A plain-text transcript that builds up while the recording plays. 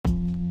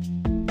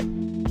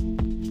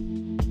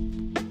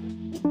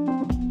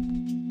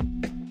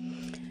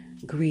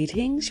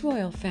Greetings,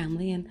 Royal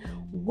Family, and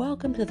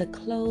welcome to the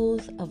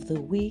close of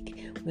the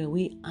week where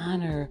we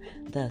honor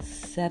the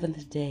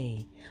seventh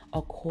day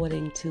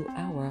according to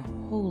our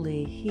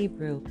holy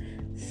Hebrew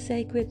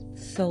sacred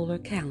solar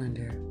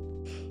calendar.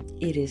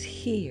 It is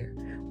here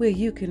where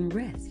you can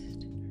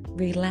rest,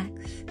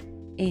 relax,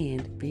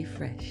 and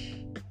refresh.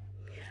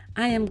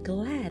 I am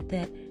glad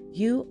that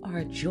you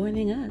are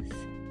joining us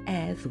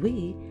as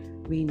we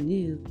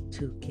renew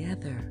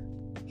together.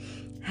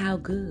 How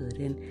good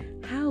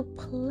and how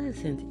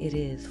pleasant it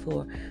is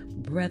for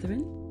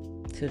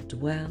brethren to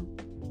dwell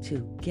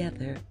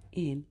together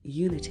in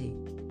unity.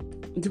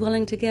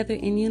 Dwelling together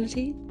in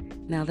unity?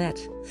 Now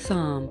that's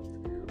Psalm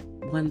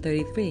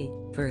 133,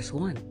 verse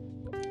 1.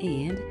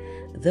 And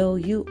though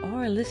you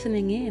are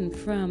listening in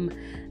from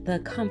the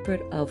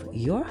comfort of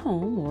your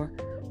home or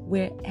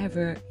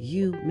wherever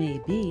you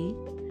may be,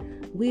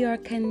 we are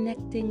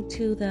connecting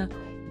to the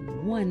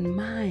one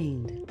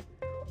mind,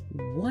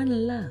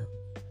 one love,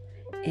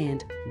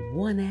 and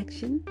one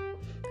action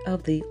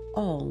of the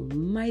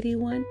Almighty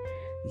One,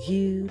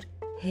 Yud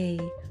Hey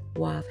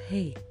Wav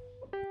Hey.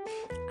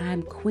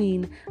 I'm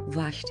Queen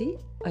Vashti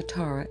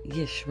Atara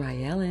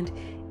Yisrael, and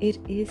it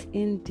is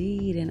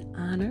indeed an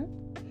honor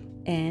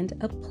and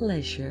a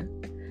pleasure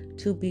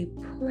to be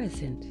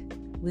present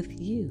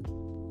with you.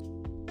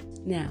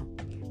 Now,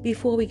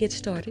 before we get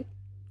started,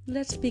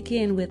 let's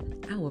begin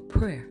with our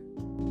prayer.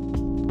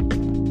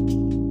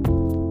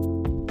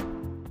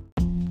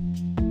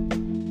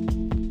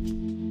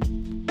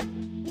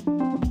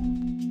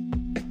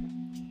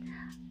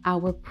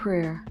 Our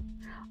prayer.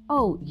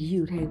 O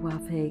Yud Hey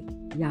Wav Hey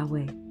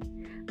Yahweh,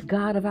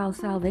 God of our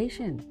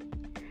salvation,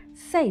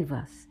 save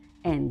us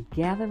and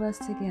gather us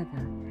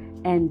together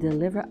and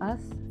deliver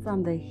us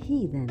from the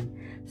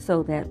heathen,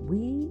 so that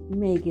we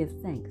may give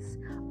thanks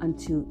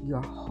unto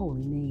your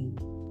holy name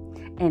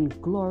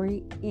and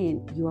glory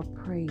in your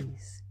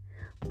praise.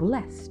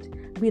 Blessed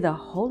be the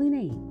holy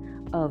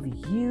name of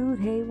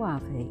Yud Hey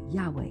Wav Hey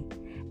Yahweh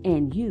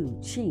and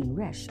Yud Shin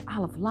Resh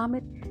Aleph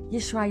Lamed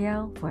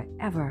Yisrael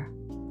forever.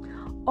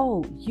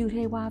 O Yud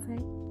Hey Wav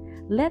Hey,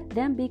 let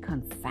them be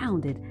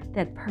confounded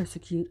that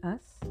persecute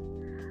us,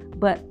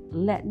 but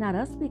let not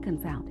us be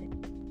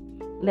confounded.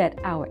 Let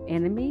our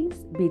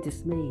enemies be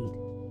dismayed,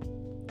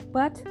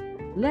 but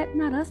let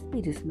not us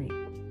be dismayed.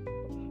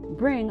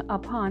 Bring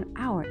upon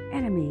our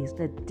enemies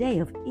the day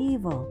of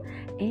evil,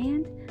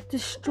 and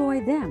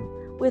destroy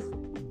them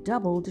with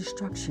double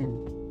destruction.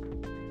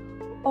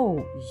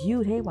 O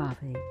Yud Hey Wav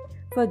Hey,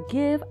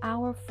 forgive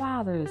our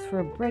fathers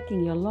for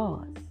breaking your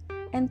laws,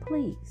 and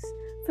please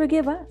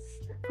forgive us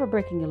for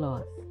breaking your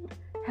laws.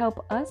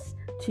 Help us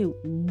to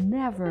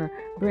never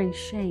bring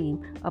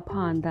shame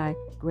upon thy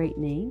great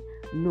name,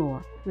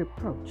 nor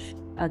reproach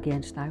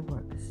against thy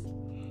works.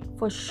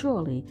 For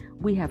surely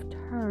we have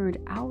turned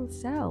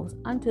ourselves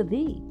unto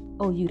thee,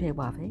 O Yud Hey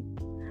Wav Hey,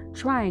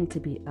 trying to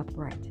be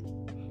upright.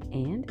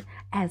 And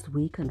as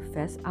we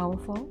confess our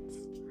faults,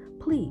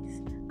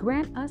 please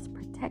grant us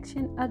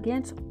protection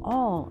against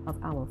all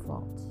of our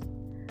faults.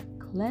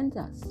 Cleanse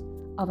us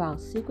of our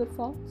secret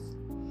faults,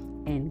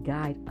 and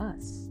guide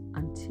us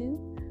unto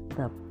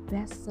the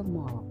best of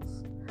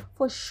morals.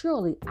 For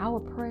surely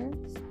our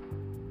prayers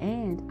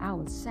and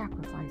our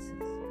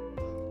sacrifices,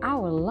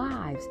 our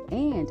lives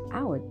and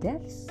our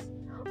deaths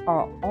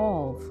are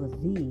all for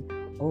thee,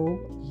 O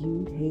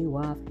Yud Hey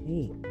Wav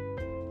Hey.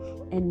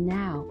 And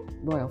now,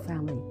 Royal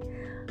Family,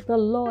 the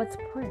Lord's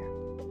Prayer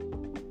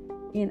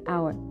in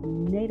our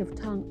native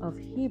tongue of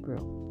Hebrew,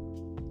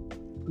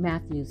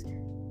 Matthew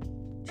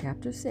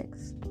chapter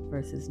 6,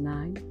 verses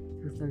 9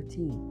 through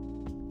 13.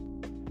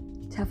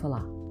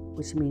 Tefillah,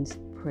 which means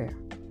prayer.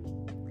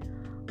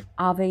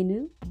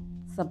 Avenu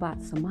Shabbat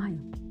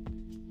Samayim,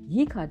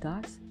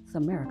 Yikadas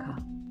Samarika,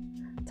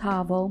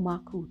 Tavo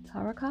Maku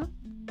Taraka,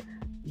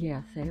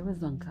 Yersei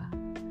Razunka,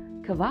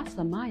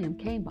 Kavasamayim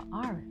came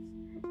Ba'aris,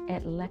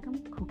 Et Lekem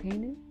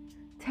Kukenu,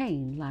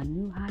 Tain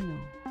Lanu Hayo,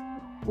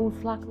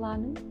 Uslak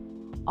Lanu,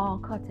 Al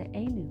Kata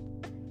Enu,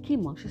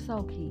 Kimon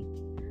Shisoki,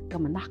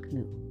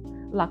 Gamanaknu,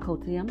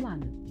 Lakotiam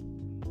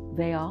Lanu,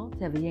 Veal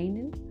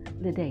Tevienu,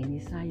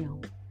 Lideni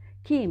Sayon.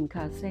 Kim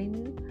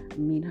Kasenu,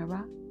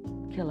 Minhara,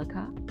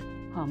 Kilaka,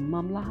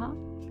 Hamamlaha,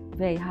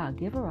 Veha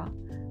Givera,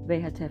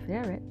 Veha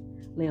Teferet,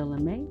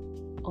 Leolame,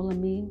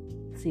 Olamim,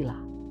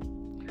 Sila.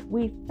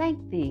 We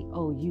thank thee,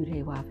 O Yud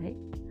Hey Wav Hey,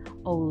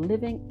 O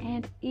living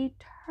and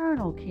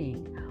eternal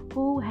King,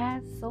 who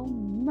has so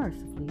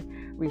mercifully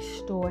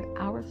restored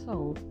our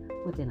souls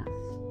within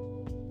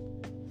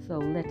us. So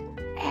let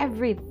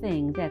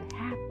everything that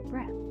hath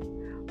breath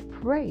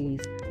praise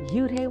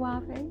Yud Hey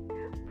Wav Hey.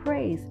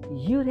 Praise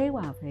Yud Hey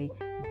Wav Hey,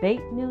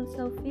 Beit Nun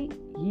Sophie,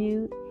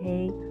 Yud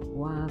Hey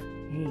Wav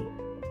Hey.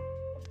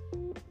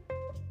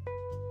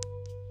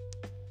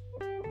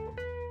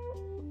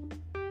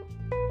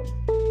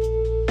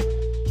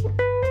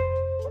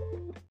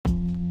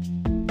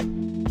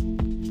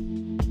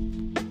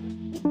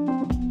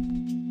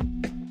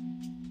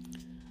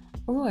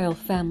 Royal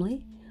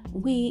Family,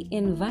 we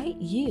invite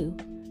you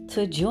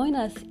to join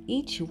us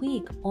each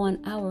week on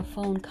our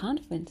phone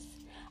conference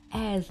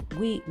as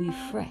we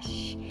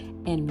refresh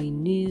and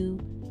renew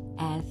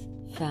as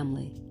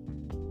family.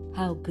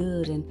 How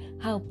good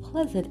and how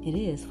pleasant it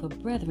is for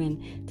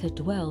brethren to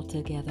dwell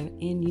together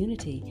in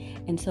unity.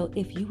 And so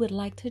if you would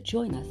like to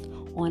join us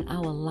on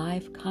our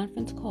live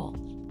conference calls,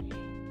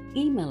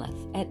 email us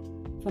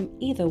from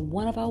either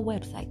one of our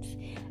websites,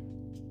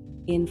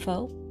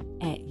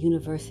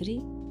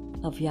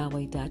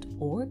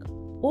 info@universityofyahweh.org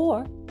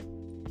or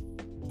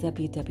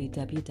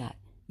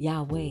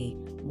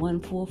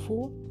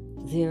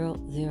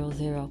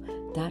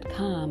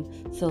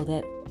www.yahweh144000.com, so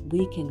that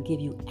we can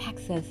give you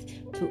access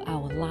to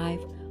our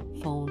live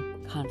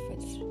phone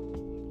conference.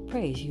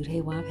 Praise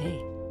Yud-Heh-Wav-Heh.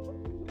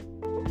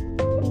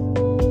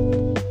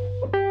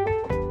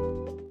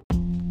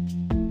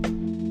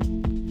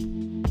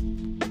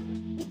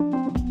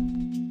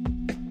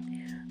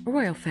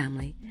 Royal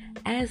family,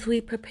 as we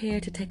prepare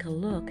to take a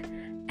look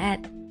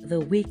at the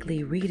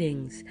weekly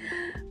readings,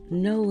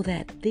 know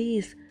that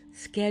these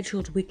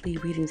scheduled weekly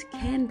readings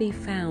can be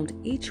found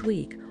each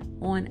week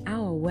on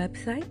our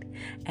website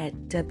at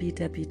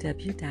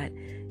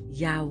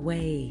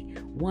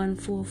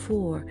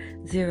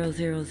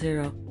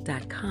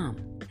www.yahweh144000.com.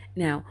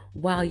 Now,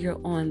 while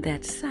you're on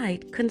that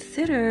site,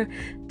 consider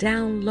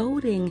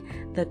downloading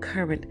the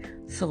current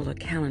solar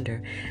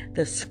calendar.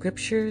 The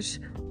scriptures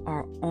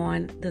are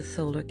on the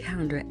solar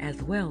calendar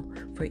as well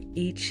for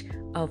each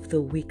of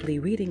the weekly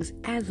readings,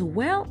 as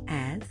well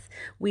as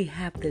we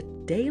have the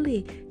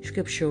daily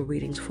scriptural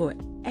readings for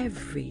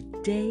every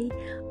day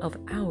of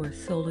our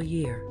solar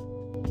year.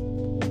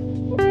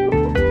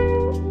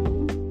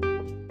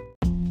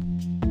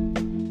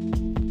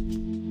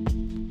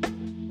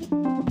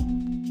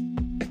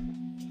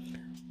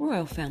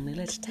 Royal family,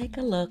 let's take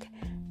a look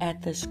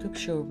at the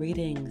scriptural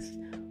readings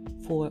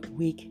for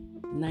week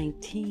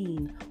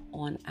 19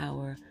 on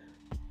our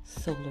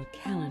solar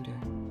calendar.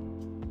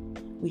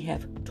 We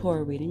have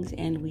Torah readings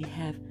and we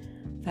have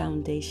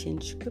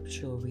foundation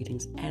scriptural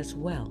readings as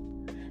well.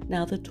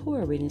 Now, the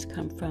Torah readings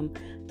come from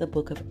the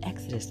book of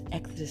Exodus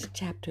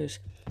chapters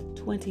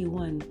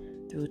 21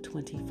 through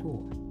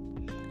 24.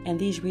 And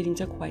these readings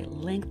are quite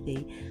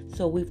lengthy,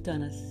 so we've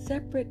done a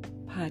separate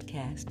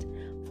podcast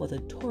for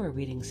the Torah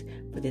readings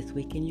for this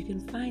week, and you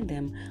can find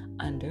them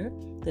under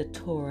the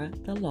Torah,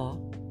 the Law,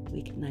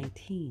 week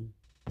 19.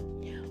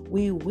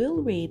 We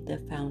will read the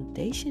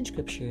foundation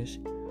scriptures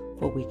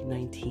for week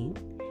 19,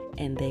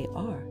 and they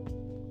are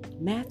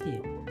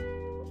Matthew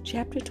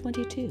chapter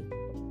 22,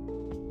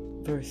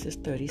 verses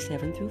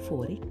 37 through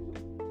 40,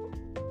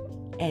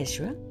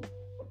 Ezra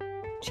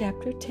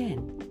chapter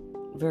 10,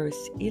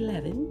 verse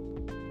 11,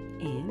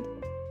 and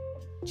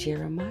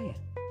Jeremiah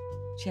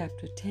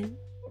chapter 10,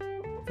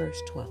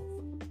 verse 12.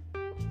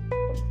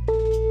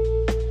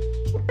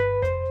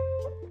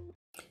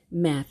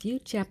 Matthew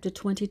chapter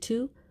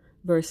 22,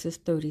 verses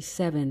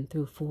 37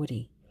 through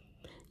 40.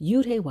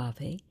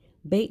 Yud-Heh-Wav-Heh,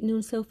 Beit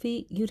Nun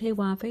Sophie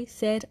Yud-Heh-Wav-Heh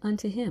said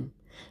unto him,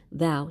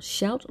 Thou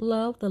shalt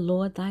love the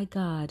Lord thy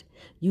God,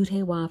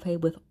 Yud-Heh-Wav-Heh,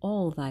 with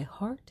all thy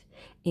heart,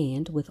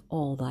 and with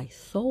all thy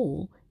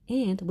soul,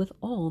 and with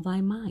all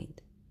thy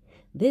mind.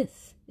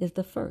 This is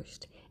the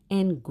first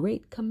and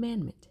great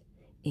commandment,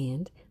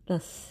 and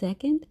the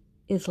second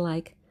is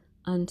like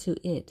unto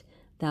it,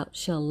 Thou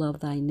shalt love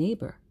thy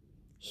neighbor,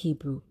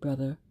 Hebrew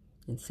brother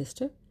and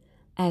sister,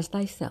 as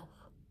thyself.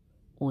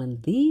 On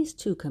these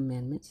two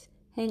commandments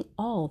hang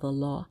all the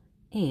law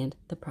and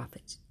the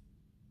prophets.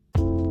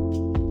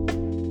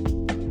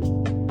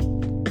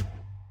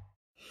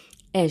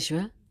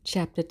 Ezra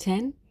chapter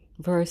 10,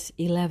 verse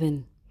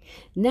 11.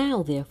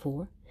 Now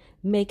therefore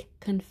make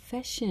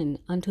confession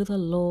unto the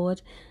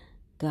Lord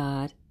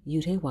God,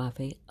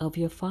 Yud-Heh-Wav-Heh, of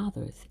your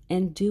fathers,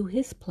 and do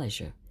his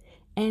pleasure,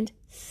 and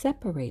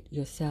separate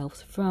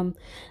yourselves from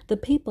the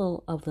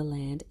people of the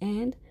land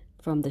and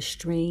from the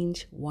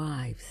strange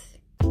wives.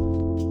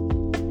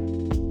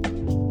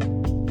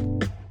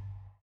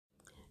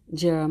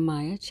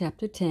 Jeremiah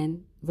chapter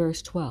 10,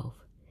 verse 12.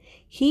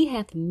 He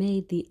hath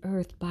made the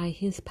earth by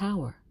his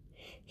power.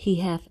 He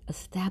hath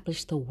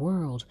established the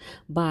world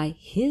by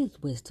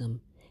his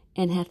wisdom,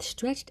 and hath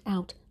stretched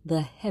out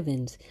the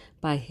heavens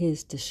by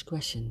his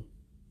discretion.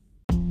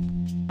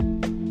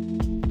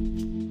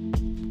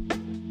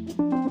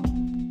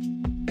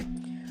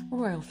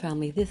 Royal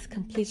family, this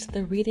completes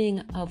the reading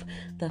of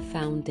the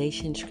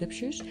foundation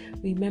scriptures.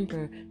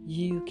 Remember,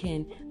 you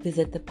can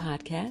visit the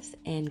podcast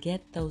and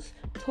get those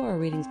Torah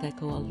readings that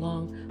go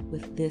along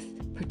with this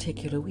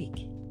particular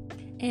week.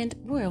 And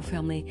Royal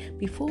family,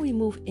 before we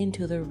move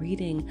into the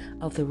reading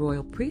of the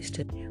Royal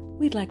Priesthood,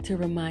 we'd like to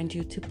remind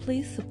you to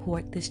please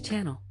support this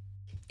channel.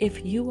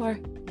 If you are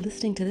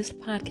listening to this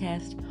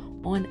podcast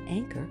on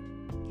Anchor,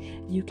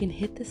 you can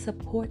hit the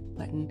support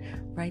button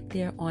right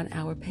there on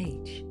our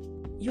page.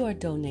 Your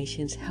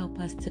donations help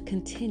us to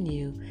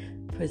continue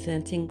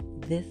presenting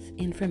this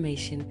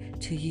information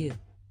to you.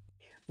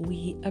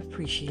 We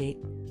appreciate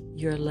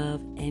your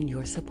love and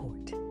your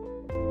support.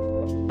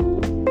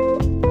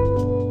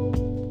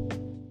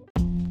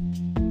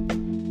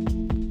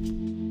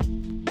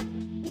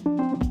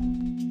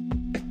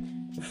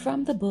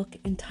 From the book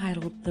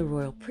entitled The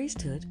Royal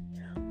Priesthood,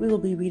 we will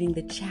be reading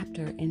the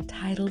chapter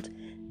entitled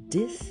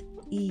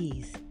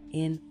Dis-ease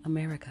in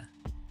America.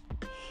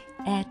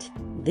 At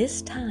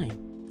this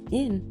time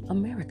in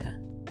America,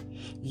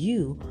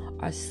 you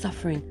are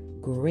suffering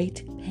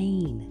great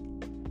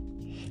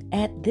pain.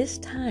 At this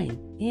time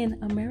in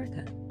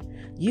America,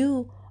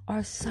 you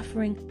are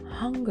suffering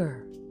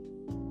hunger.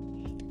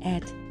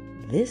 At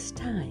this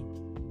time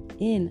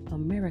in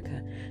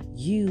America,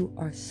 you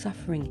are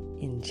suffering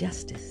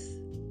injustice.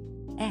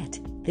 At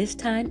this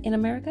time in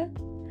America,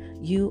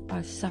 you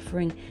are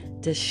suffering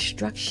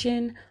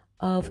destruction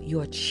of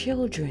your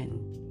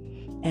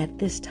children. At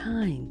this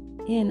time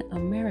in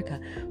America,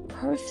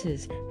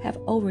 curses have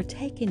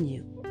overtaken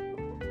you.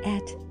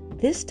 At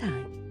this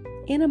time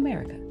in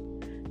America,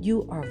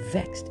 you are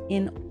vexed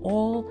in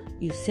all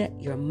you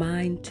set your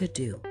mind to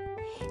do.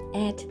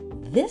 At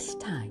this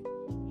time,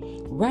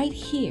 right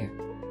here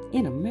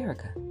in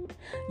America,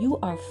 you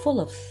are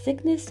full of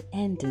sickness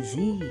and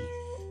disease.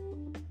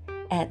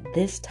 At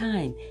this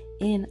time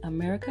in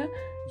America,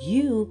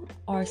 you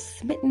are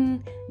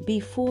smitten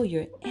before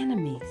your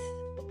enemies.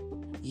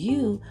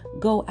 You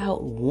go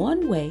out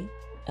one way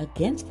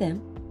against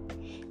them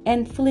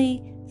and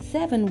flee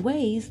 7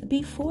 ways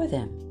before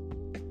them.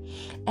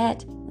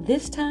 At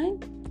this time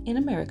in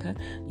America,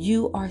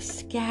 you are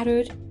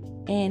scattered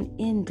and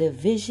in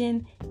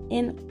division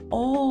in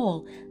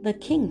all the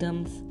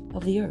kingdoms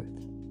of the earth.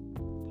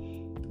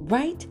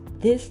 Right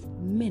this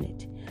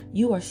minute,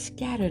 you are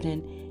scattered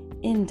and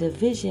in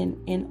division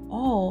in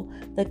all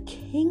the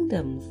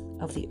kingdoms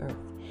of the earth,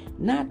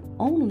 not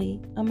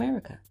only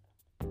America.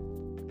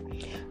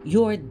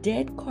 Your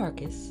dead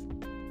carcass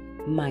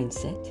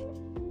mindset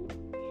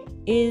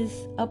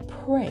is a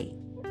prey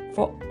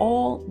for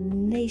all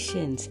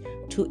nations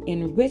to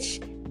enrich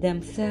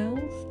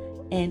themselves,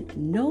 and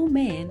no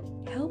man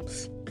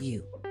helps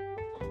you.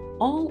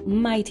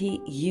 Almighty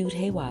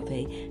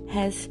Yud-Heh-Wav-Heh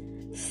has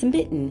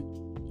smitten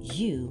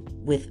you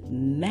with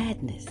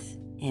madness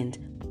and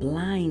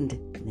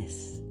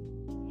blindness.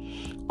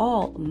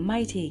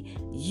 Almighty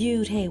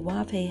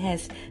Yud-Heh-Wav-Heh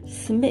has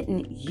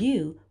smitten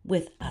you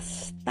with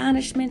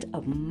astonishment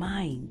of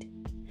mind.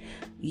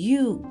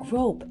 You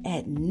grope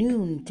at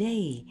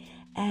noonday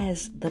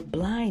as the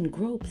blind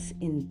gropes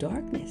in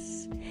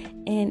darkness,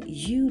 and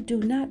you do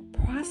not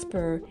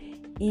prosper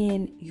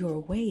in your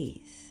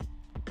ways.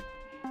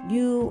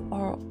 You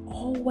are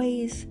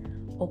always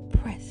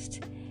oppressed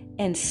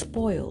and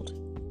spoiled,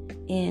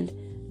 and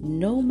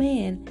no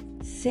man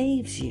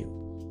saves you.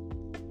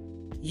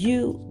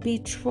 You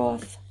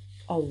betroth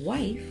a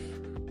wife,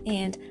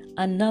 and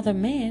another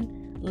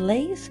man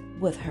lays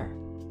with her.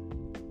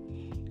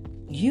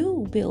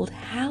 You build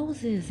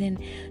houses, and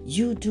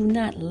you do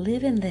not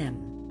live in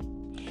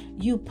them.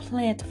 You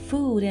plant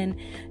food, and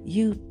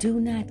you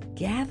do not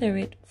gather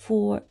it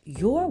for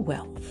your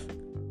wealth.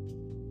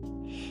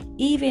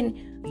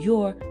 Even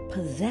your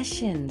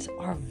possessions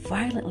are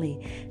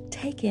violently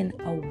taken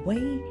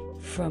away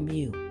from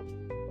you.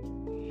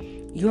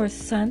 Your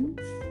sons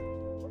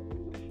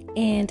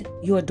and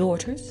your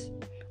daughters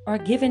are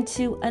given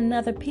to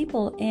another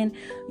people, and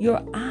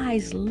your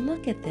eyes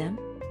look at them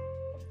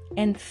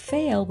and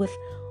fail with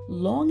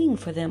longing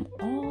for them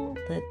all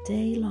the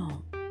day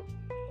long.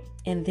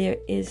 And there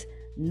is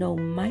no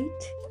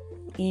might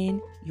in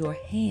your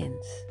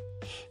hands.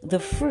 The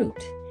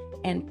fruit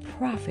and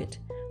profit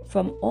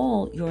from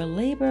all your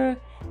labor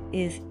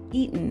is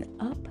eaten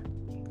up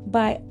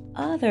by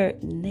other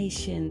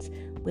nations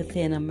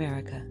within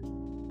America.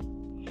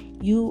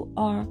 You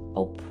are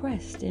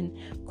oppressed and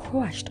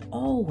crushed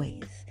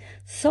always,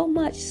 so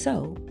much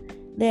so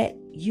that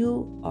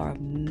you are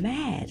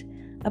mad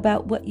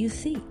about what you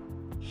see.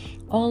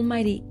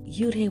 Almighty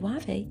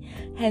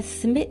Yud-Heh-Wav-Heh has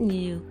smitten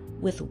you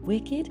with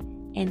wicked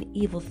and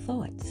evil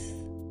thoughts.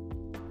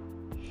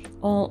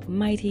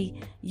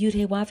 Almighty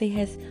Yud-Heh-Wav-Heh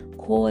has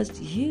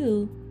caused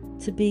you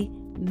to be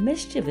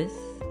mischievous.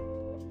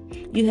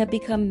 You have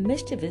become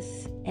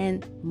mischievous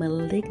and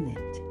malignant.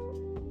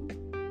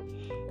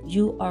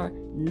 You are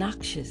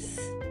noxious,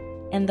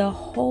 and the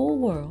whole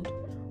world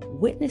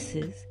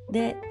witnesses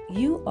that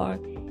you are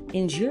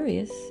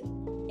injurious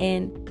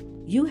and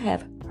you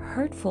have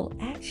hurtful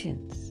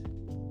actions.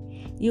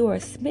 You are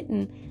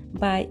smitten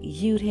by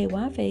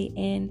Yud-Heh-Wav-Heh,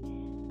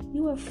 and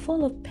you are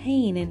full of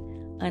pain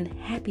and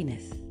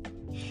unhappiness.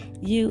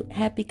 You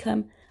have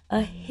become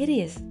a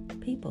hideous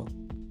people.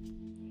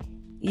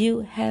 You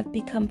have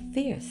become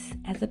fierce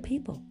as a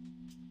people.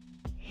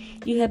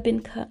 You have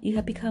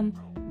become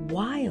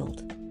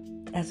wild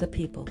as a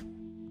people.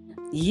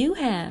 You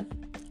have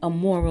a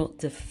moral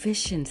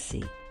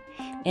deficiency,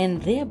 and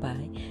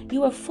thereby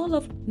you are full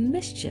of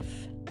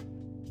mischief,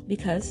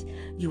 because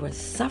you are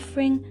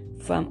suffering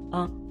from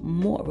a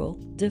moral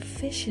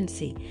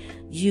deficiency.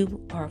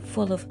 You are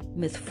full of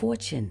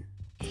misfortune.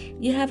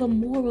 You have a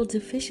moral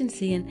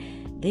deficiency,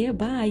 and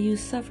thereby you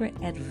suffer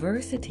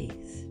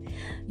adversities.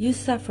 You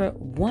suffer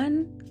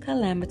one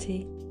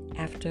calamity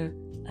after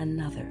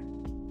another.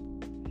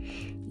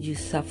 You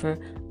suffer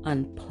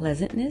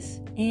unpleasantness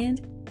and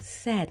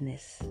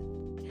sadness.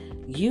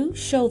 You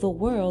show the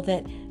world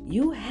that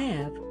you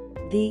have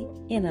the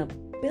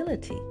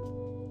inability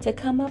to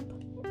come up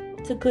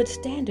to good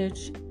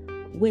standards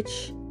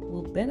which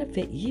will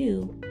benefit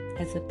you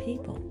as a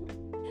people.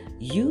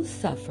 You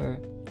suffer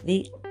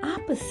the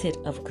opposite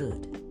of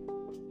good.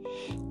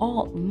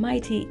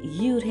 Almighty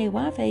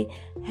Yud-Heh-Wav-Heh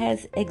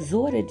has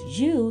exhorted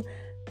you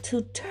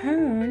to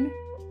turn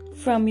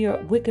from your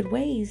wicked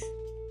ways,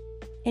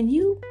 and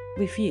you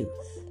refuse.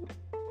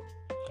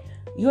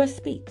 Your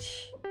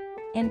speech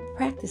and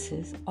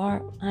practices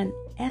are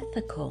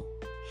unethical.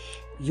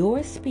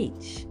 Your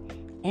speech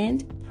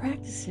and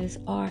practices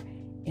are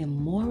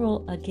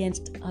immoral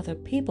against other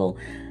people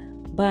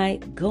by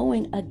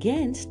going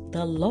against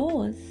the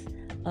laws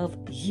of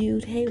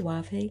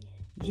Yud-Heh-Wav-Heh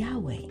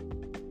Yahweh.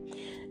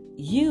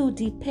 You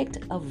depict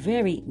a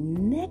very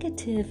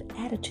negative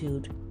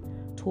attitude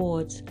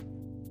towards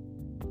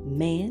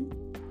man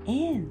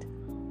and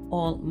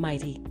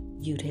Almighty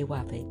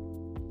Yud-Heh-Wav-Heh.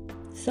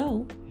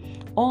 So,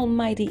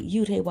 Almighty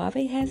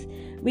Yud-Heh-Wav-Heh has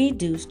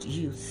reduced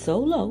you so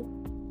low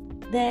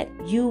that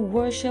you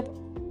worship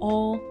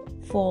all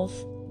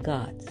false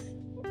gods.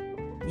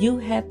 You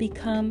have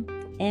become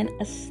an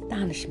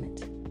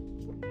astonishment,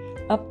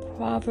 a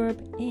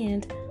proverb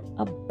and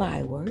a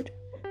byword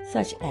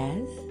such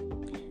as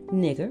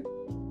nigger,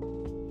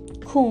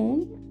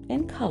 coon,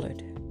 and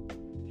colored.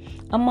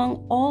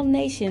 Among all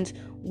nations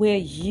where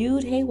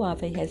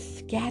Yud-Heh-Wav-Heh has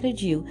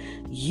scattered you,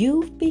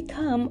 you've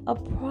become a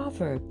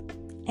proverb,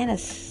 an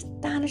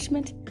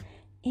astonishment,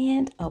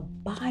 and a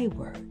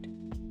byword.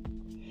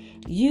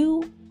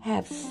 You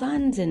have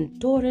sons and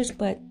daughters,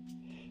 but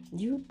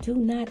you do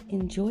not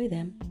enjoy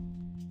them,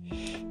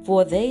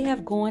 for they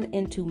have gone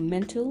into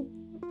mental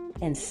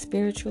and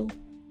spiritual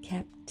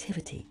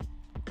captivity.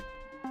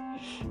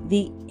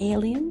 The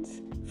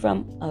aliens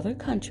from other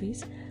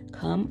countries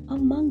come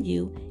among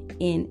you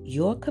in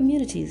your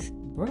communities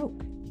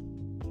broke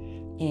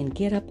and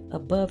get up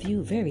above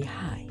you very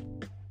high.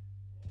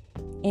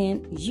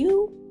 And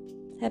you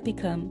have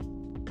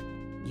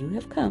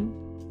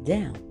come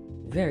down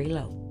very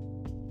low.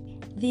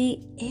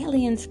 The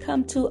aliens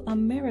come to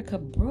America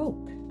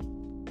broke,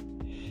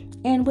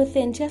 and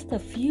within just a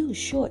few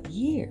short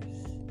years,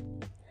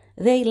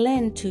 they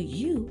lend to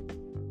you,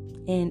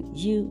 and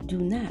you do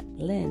not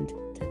lend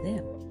to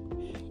them.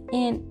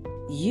 And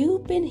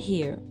you've been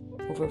here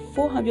over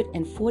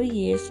 440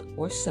 years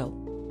or so.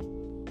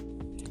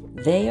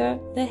 They are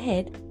the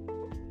head,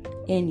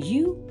 and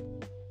you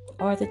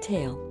are the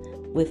tail,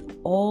 with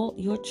all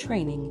your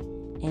training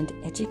and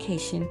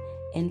education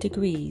and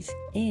degrees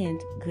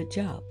and good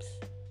jobs.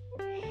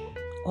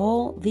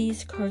 All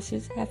these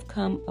curses have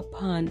come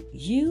upon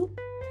you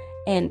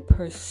and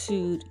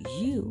pursued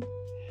you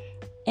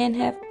and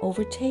have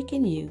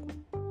overtaken you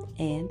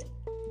and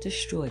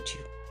destroyed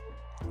you.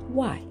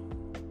 Why?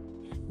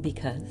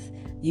 Because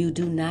you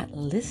do not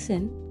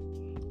listen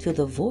to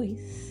the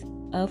voice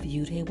of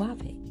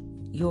Yud-Heh-Wav-Heh,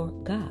 your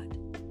God,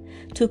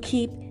 to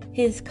keep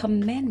his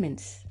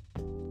commandments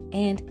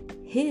and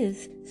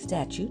his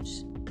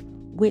statutes,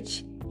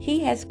 which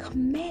he has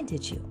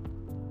commanded you.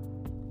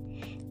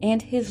 And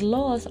his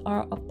laws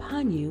are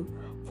upon you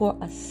for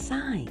a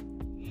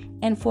sign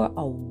and for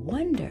a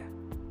wonder,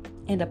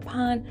 and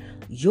upon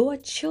your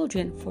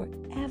children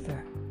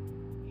forever.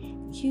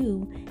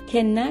 You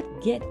cannot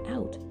get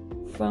out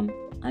from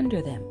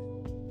under them.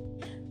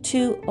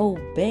 To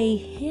obey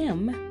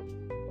him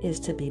is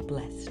to be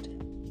blessed.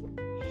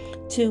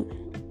 To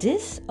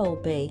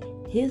disobey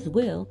his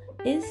will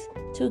is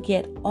to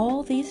get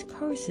all these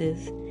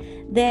curses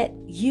that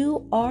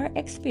you are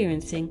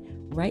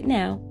experiencing right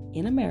now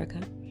in America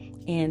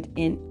and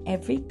in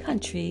every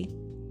country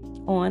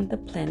on the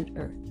planet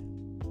Earth,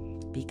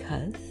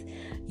 because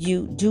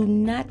you do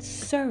not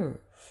serve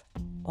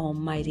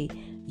Almighty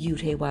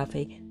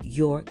Yud-Heh-Wav-Heh,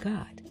 your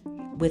God,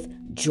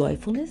 with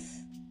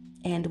joyfulness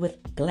and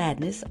with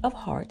gladness of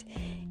heart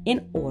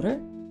in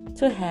order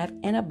to have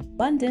an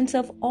abundance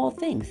of all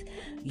things.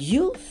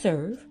 You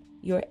serve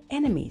your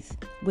enemies,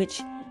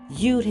 which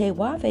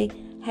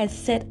Yud-Heh-Wav-Heh has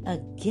set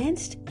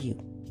against you,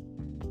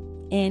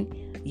 and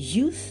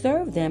you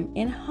serve them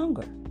in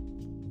hunger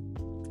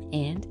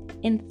and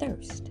in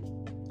thirst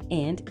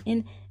and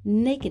in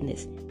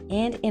nakedness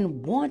and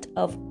in want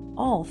of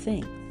all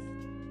things.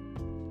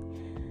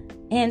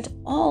 And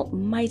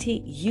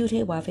Almighty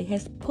Yud-Heh-Wav-Heh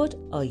has put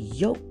a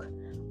yoke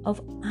of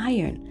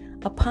iron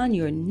upon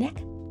your neck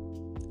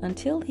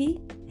until he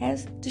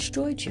has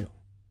destroyed you.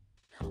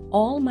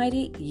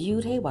 Almighty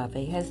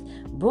Yud-Heh-Wav-Heh has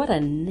brought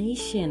a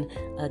nation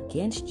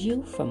against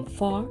you from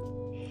far,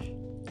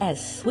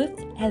 as swift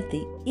as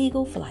the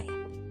eagle flieth,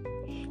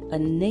 a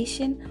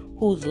nation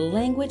whose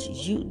language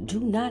you do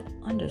not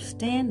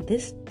understand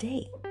this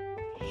day.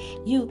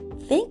 You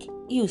think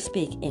you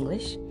speak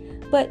English,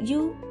 but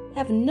you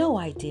have no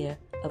idea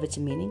of its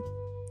meaning,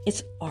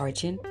 its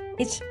origin,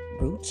 its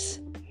roots.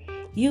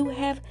 You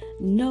have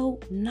no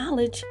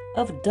knowledge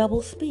of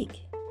double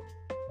speak.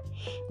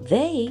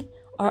 They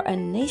are a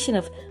nation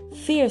of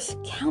fierce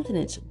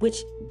countenance,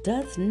 which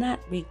does not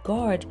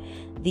regard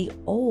the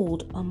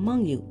old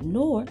among you,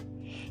 nor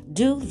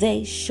Do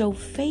they show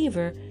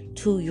favor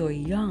to your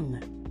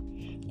young,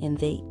 and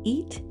they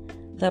eat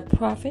the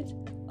profit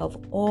of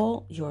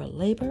all your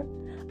labor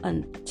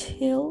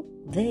until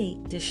they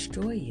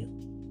destroy you?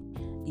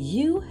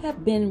 You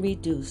have been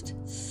reduced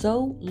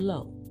so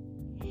low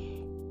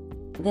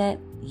that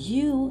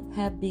you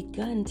have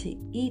begun to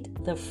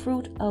eat the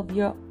fruit of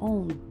your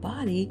own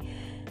body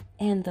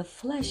and the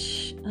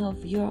flesh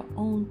of your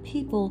own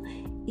people,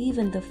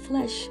 even the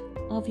flesh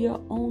of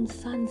your own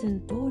sons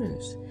and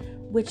daughters,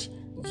 which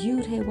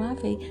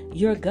Yud-Heh-Wav-Heh,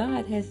 your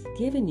God, has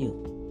given you.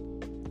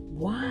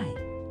 Why?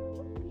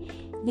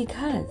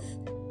 Because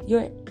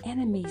your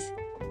enemies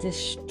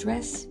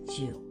distress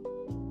you.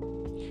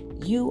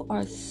 You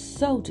are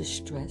so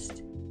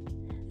distressed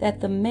that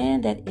the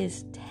man that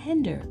is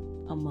tender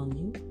among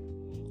you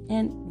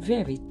and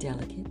very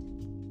delicate,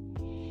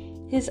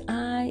 his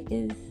eye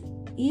is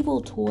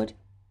evil toward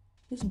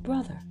his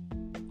brother,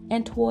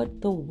 and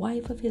toward the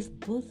wife of his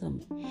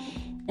bosom,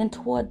 and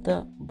toward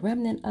the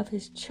remnant of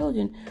his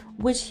children,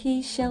 which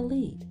he shall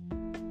lead,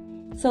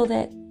 so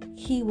that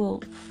he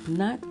will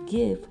not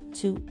give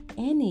to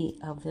any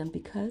of them,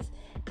 because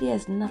he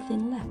has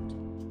nothing left.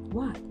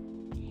 Why?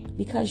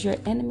 Because your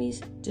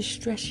enemies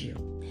distress you.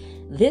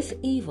 This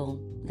evil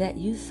that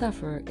you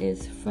suffer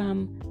is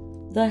from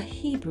the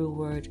Hebrew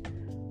word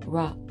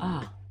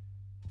ra'ah,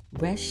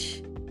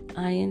 resh,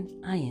 ayin,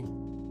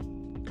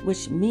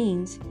 which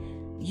means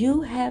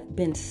you have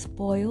been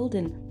spoiled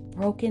and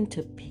broken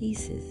to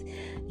pieces.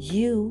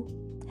 You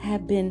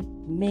have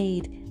been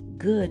made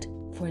good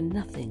for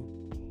nothing.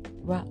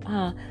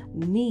 Ra'ah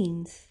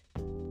means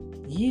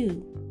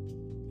you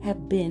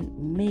have been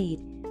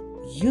made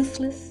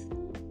useless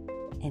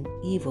and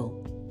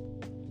evil.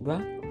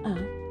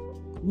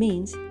 Ra'ah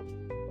means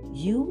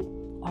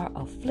you are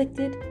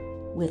afflicted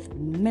with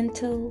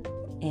mental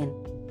and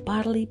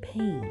bodily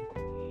pain.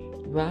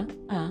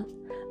 Ra'ah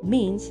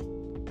means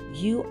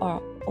you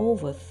are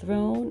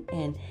overthrown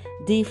and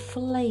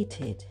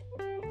deflated.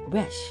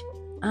 Resh,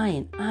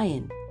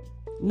 ayin,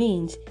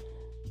 means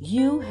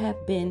you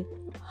have been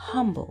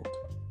humbled.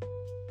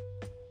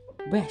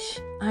 Resh,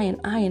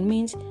 ayin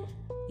means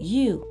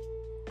you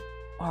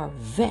are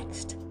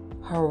vexed,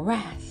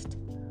 harassed,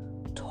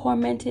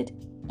 tormented,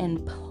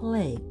 and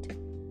plagued.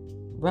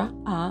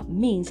 Ra'ah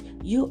means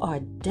you are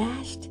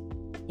dashed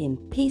in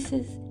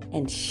pieces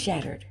and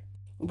shattered.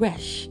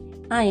 Resh,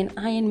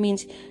 ayin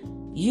means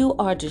you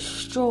are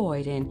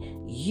destroyed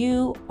and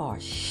you are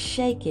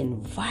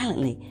shaken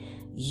violently.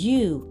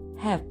 You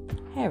have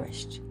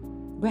perished.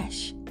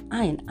 Resh,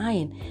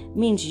 ayin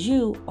means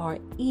you are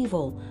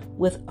evil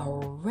with a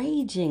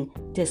raging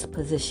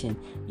disposition.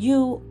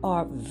 You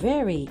are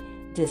very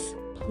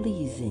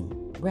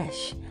displeasing.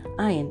 Resh,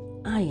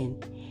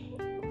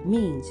 ayin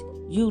means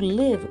you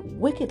live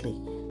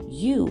wickedly.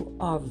 You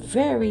are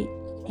very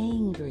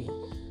angry.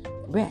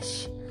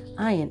 Resh,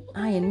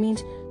 ayin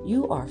means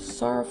you are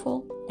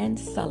sorrowful and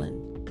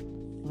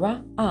sullen.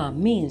 Ra'ah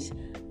means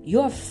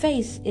your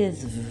face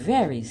is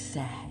very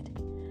sad.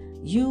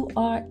 You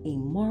are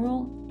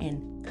immoral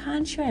and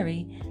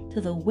contrary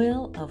to the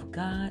will of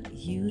God,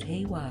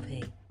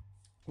 Yud-Heh-Wav-Heh.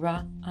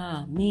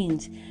 Ra'ah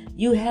means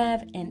you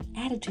have an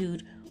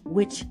attitude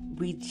which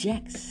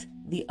rejects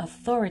the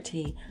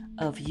authority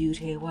of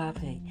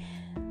Yud-Heh-Wav-Heh.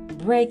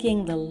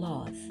 Breaking the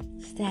laws,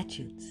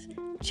 statutes,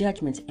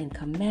 judgments, and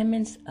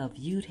commandments of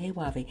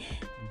Yud-Heh-Wav-Heh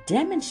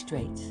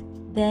demonstrates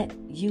that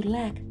you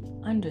lack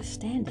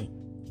understanding.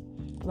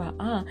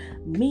 Ra'ah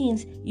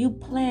means you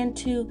plan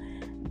to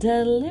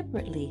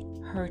deliberately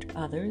hurt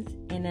others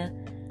in a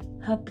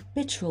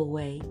habitual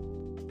way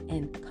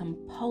and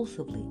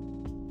compulsively.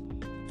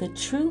 The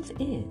truth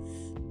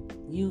is,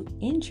 you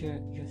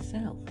injure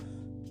yourself.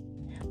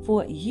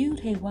 For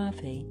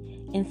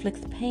Yud-Heh-Wav-Heh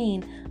inflicts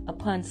pain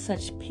upon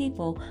such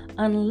people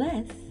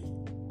unless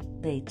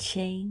they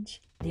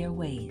change their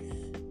ways.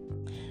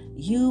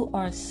 You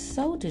are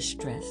so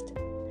distressed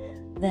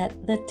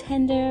that the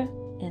tender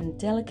and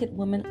delicate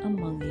woman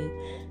among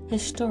you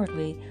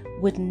historically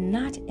would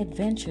not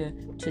adventure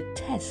to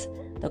test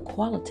the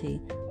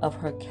quality of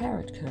her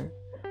character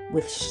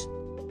with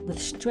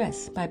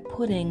stress by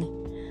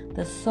putting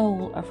the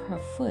sole of her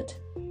foot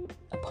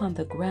upon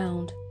the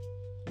ground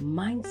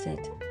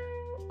mindset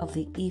of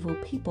the evil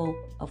people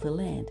of the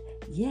land.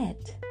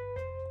 Yet,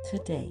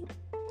 today,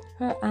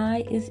 her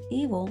eye is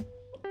evil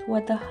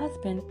toward the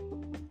husband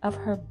of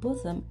her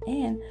bosom,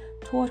 and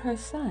toward her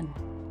son,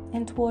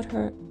 and toward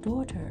her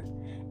daughter,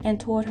 and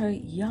toward her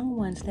young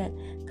ones that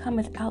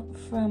cometh out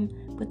from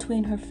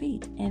between her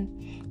feet,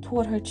 and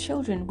toward her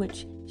children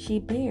which she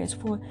bears,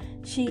 for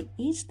she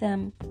eats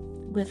them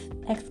with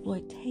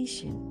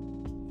exploitation.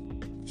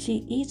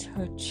 She eats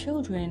her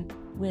children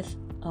with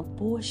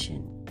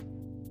abortion.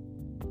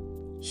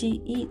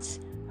 She eats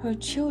her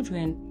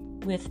children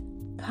with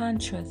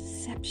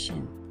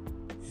contraception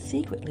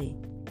secretly,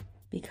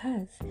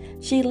 because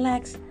she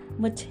lacks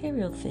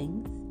material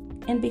things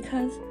and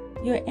because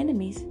your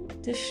enemies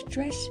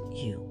distress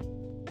you.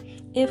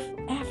 If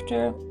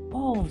after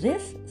all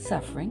this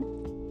suffering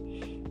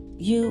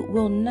you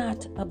will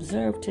not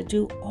observe to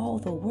do all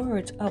the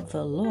words of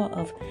the law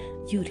of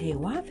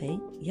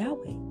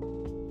Yahweh,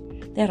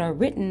 that are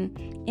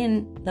written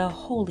in the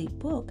holy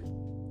book,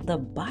 the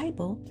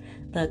Bible,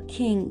 the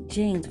King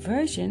James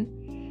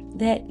Version,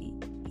 that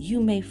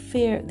you may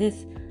fear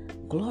this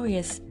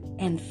glorious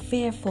and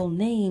fearful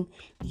name,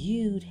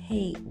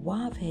 Yahweh,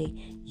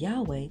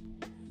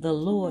 the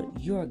Lord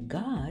your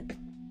God,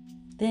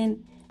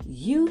 then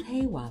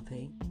Yahweh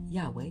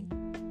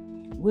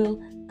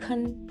will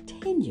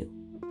continue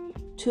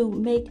to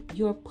make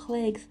your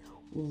plagues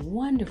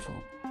wonderful,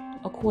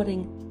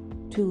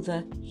 according to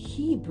the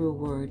Hebrew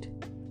word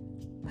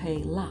Peh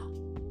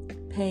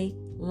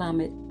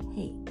Lamed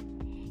He,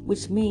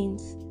 which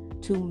means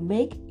to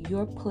make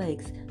your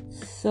plagues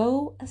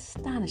so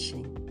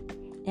astonishing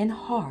and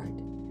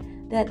hard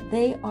that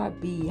they are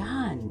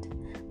beyond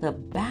the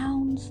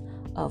bounds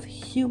of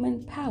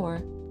human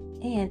power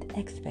and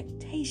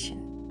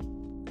expectation.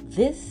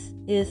 This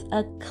is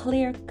a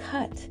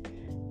clear-cut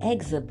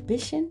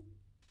exhibition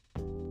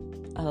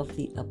of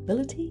the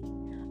ability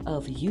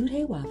of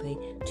Yahweh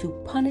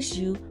to punish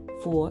you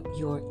for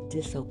your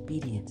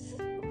disobedience.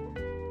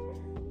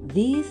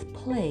 These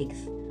plagues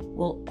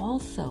will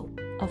also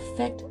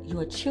affect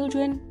your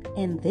children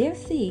and their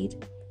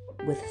seed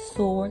with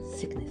sore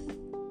sickness.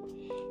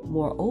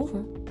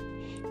 Moreover,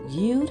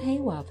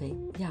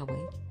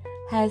 Yahweh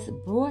has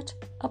brought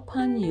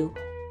upon you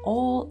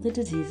all the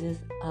diseases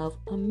of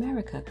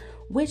America,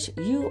 which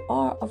you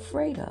are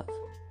afraid of,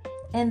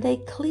 and they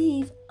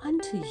cleave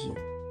unto you.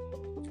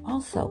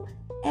 Also,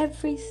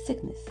 every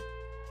sickness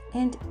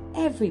and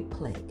every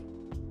plague,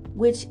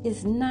 which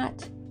is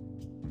not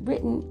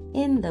written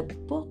in the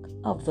book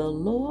of the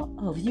law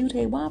of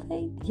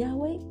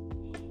Yahweh,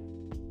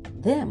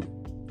 them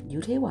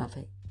Yahweh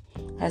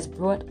has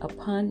brought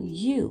upon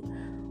you,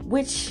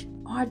 which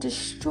are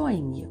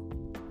destroying you.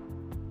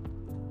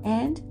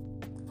 And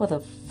for the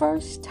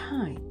first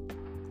time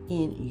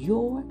in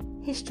your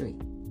history,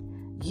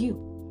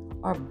 you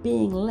are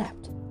being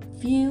left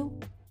few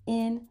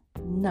in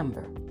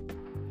number,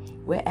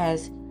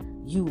 whereas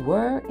you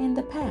were in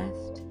the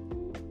past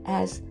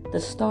as the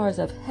stars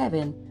of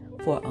heaven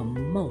for a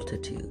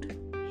multitude.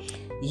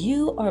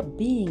 You are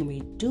being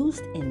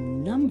reduced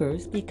in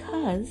numbers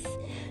because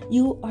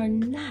you are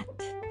not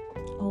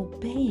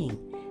obeying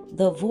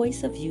the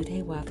voice of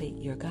Yahweh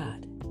your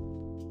God.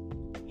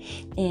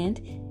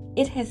 And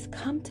it has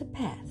come to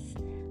pass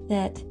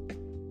that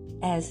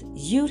as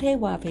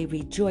Yahweh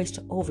rejoiced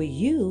over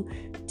you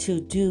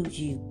to do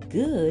you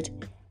good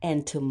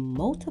and to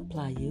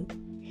multiply you,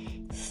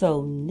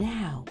 so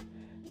now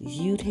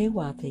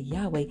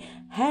Yahweh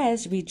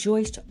has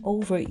rejoiced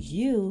over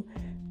you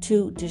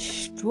to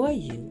destroy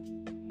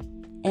you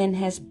and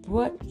has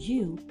brought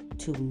you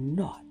to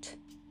naught.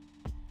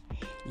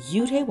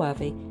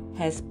 Yahweh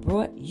has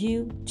brought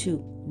you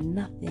to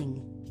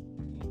nothing,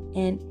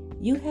 and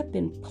you have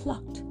been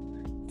plucked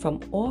from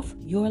off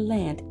your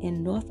land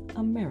in North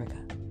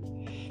America,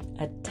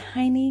 a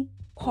tiny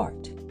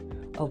part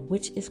of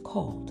which is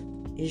called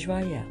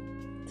Israel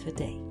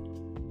today.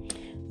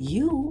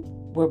 You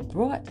were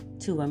brought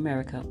to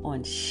America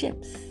on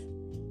ships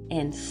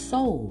and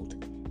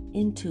sold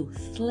into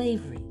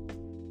slavery.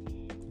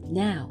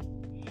 Now,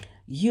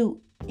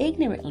 you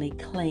ignorantly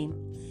claim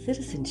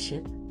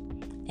citizenship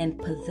and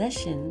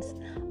possessions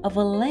of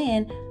a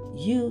land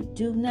you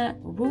do not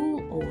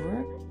rule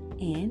over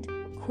and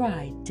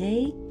cry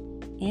day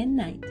and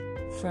night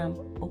from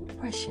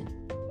oppression.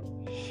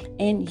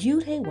 And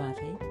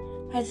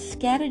Yahweh has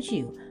scattered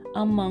you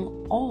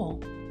among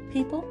all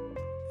people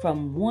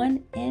from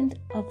one end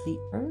of the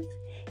earth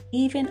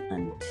even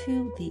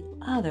unto the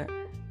other.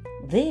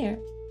 There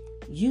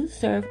you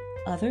serve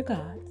other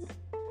gods,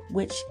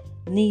 which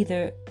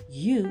neither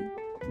you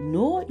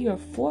nor your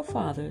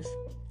forefathers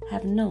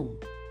have known,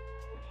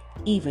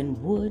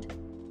 even wood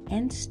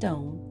and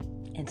stone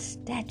and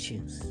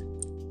statues.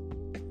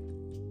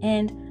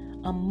 And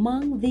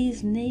among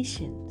these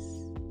nations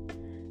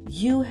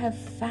you have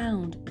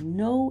found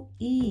no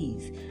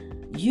ease.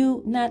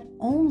 You not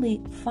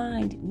only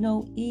find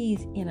no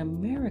ease in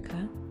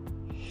America,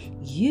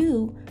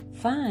 you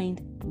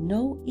find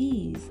no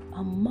ease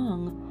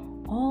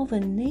among all the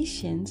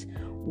nations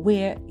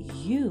where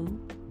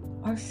you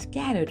are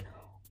scattered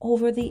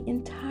over the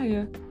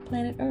entire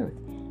planet Earth.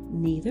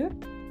 Neither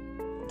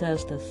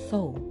does the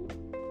sole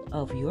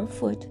of your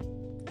foot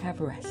have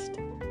rest.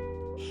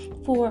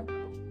 For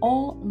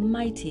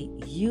Almighty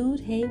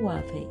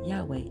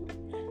Yahweh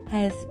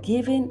has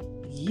given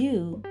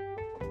you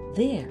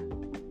there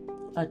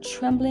a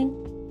trembling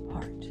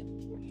heart.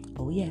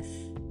 Oh yes,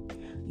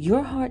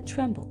 your heart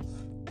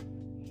trembles,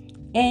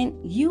 and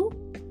you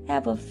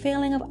have a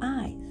failing of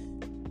eyes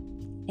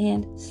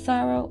and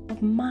sorrow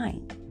of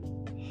mind,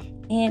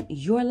 and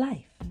your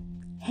life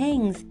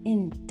hangs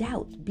in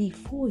doubt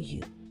before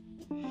you,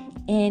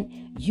 and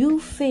you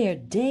fare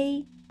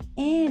day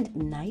and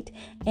night,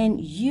 and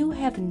you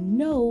have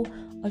no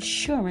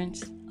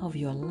assurance of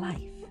your life.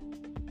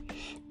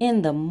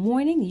 In the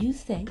morning you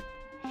say,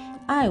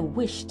 I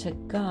wish to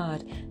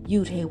God,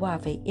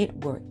 Yahweh,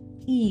 it were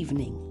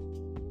evening.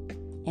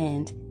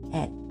 And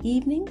at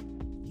evening,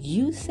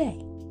 you say,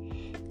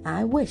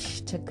 I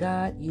wish to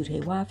God,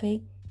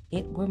 Yutewafe,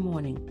 it were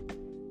morning.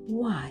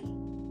 Why?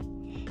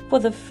 For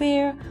the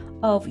fare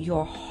of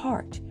your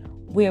heart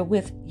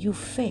wherewith you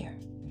fare,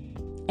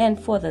 and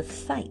for the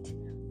sight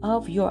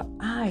of your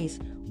eyes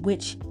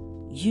which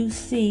you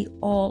see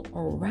all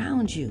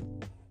around you,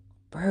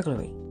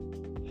 burglary.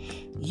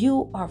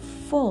 You are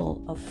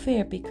full of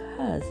fear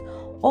because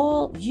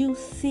all you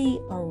see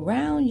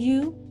around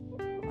you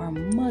are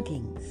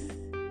muggings.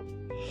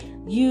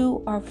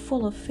 You are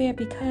full of fear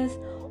because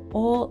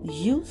all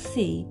you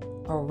see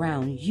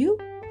around you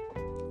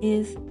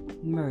is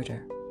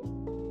murder.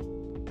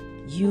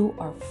 You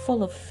are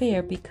full of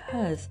fear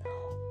because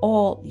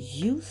all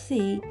you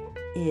see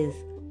is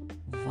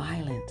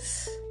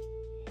violence.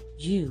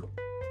 You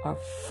are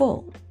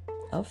full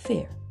of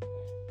fear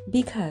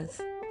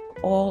because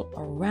all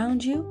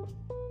around you,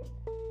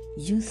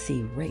 you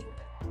see rape.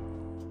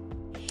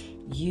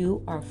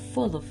 You are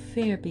full of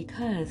fear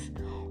because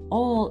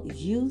all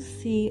you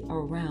see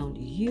around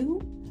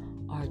you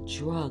are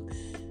drugs.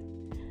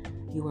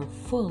 You are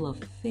full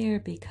of fear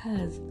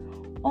because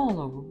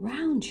all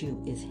around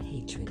you is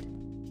hatred.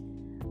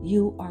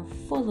 You are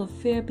full of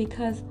fear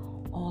because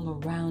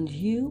all around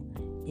you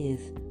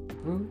is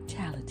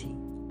brutality.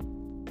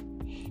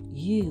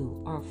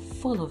 You are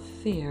full of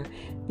fear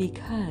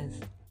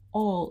because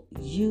all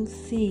you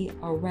see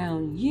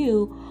around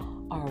you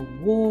are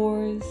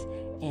wars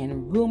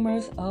and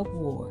rumors of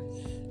wars.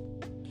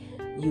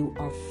 You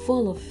are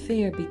full of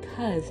fear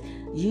because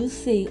you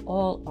see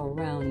all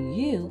around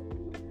you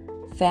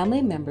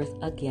family members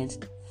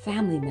against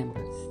family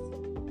members.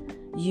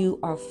 You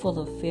are full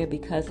of fear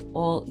because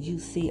all you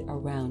see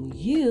around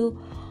you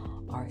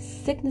are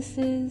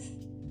sicknesses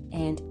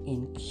and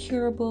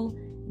incurable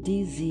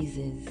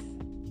diseases.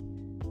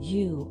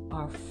 You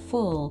are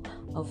full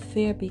of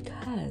fear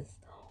because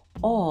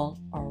all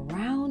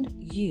around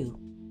you,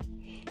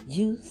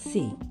 you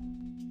see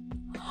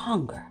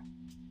hunger,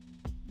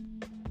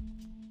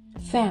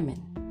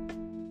 famine,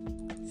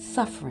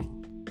 suffering,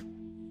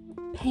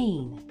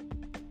 pain,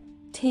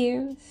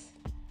 tears,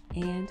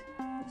 and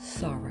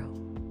sorrow.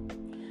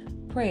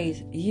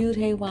 Praise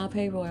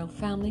Yud-Heh-Wah-Peh Royal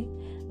Family.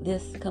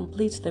 This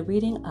completes the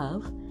reading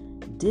of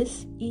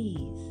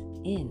Dis-Ease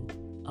in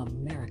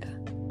America.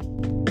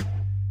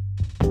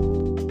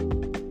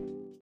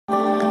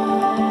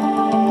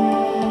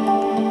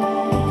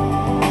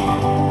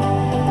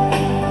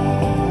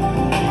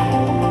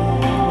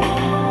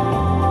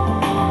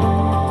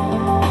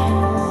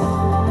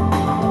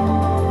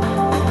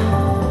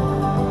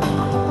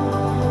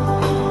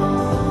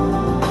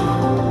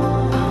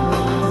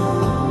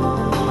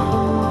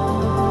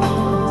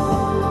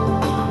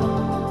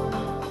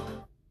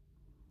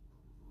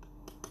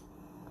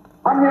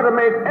 I'm here to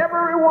make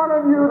every one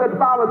of you that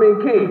follow me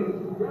king.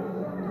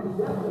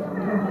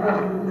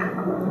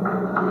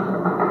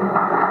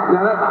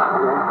 Now that's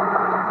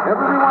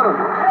every one of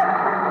you.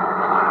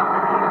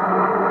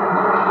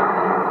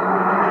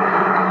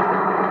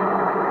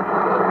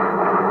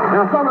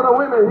 Now some of the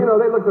women,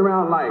 they looked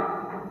around like,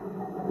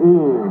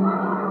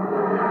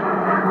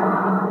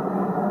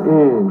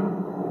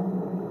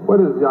 What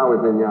is Yahweh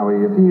Ben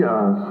Yahweh? Is he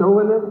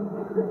showing us?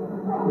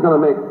 He's going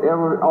to make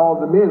all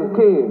the men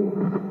kings.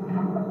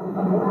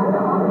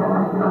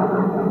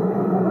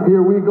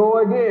 Here we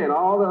go again.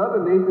 All the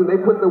other nations, they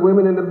put the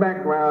women in the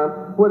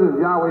background. What is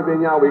Yahweh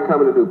Ben Yahweh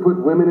coming to do? Put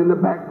women in the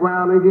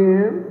background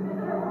again?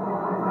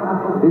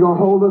 He's going to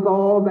hold us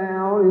all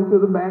down into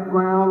the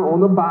background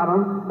on the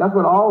bottom. That's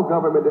what all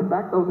government de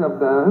factos have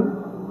done,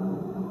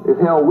 is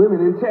held women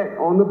in check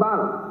on the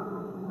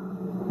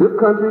bottom. This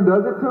country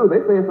does it too.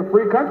 They say it's a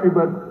free country,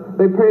 but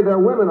they pay their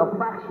women a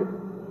fraction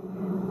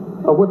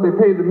of what they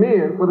pay the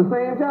men for the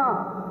same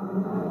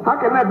job. How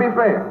can that be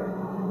fair?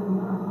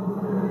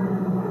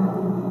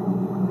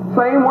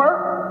 Same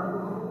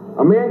work,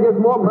 a man gets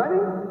more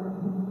money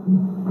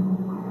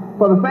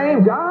for the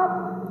same job?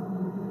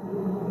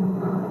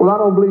 Well, I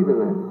don't believe in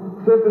that.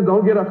 Sisters,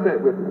 don't get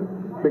upset with me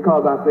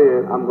because I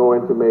said I'm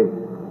going to make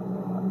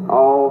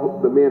all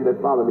the men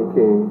that follow me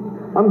king.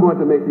 I'm going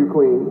to make you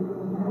queen.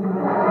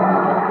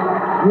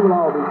 You will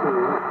all be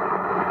queens.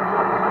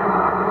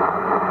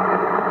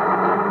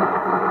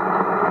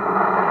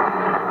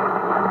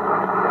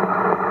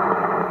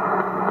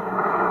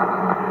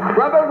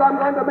 Brothers, I'm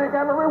going to make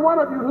every one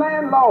of you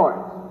landlords.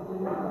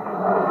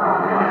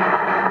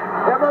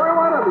 Every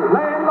one of you,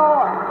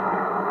 landlords.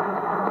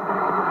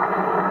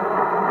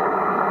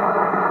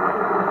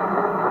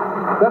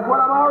 That's what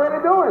I'm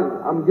already doing.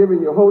 I'm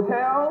giving you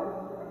hotels,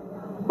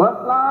 bus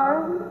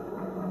lines,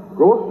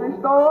 grocery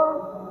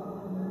stores,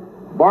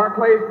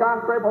 Barclays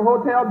Skyscraper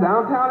Hotel,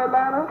 downtown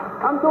Atlanta.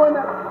 I'm doing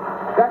that.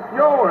 That's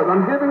yours.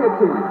 I'm giving it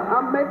to you.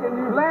 I'm making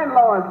you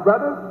landlords,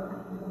 brothers.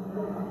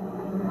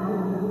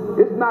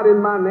 It's not in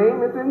my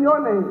name, it's in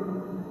your name.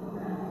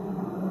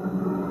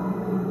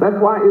 That's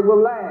why it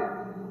will last.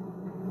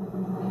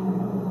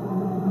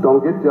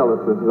 Don't get jealous,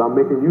 sisters. I'm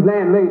making you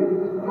landladies.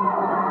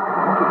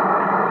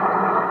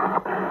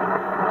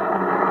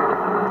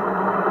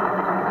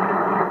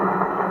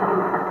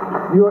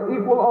 You are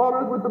equal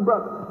honors with the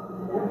brothers.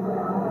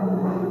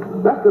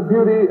 That's the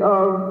beauty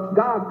of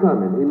God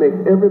coming. He makes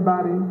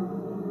everybody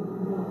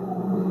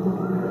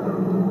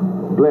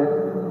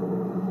blessed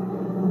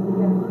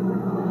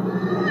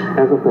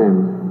as a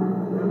family.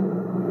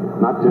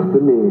 Not just the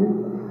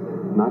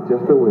men, not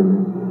just the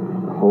women.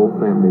 The whole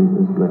family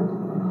is blessed.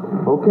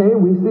 Okay,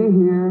 we see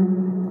here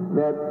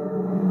that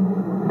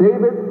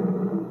David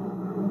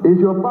is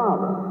your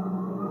father,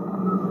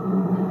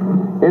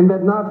 and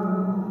that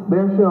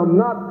there shall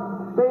not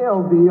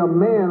fail thee a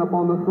man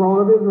upon the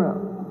throne of Israel.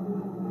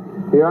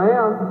 Here I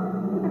am.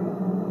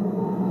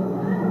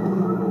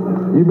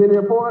 You've been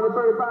here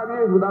 435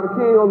 years without a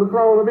king on the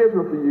throne of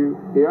Israel for you.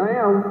 Here I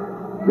am,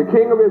 the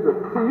king of Israel.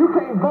 See, you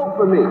can't vote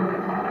for me.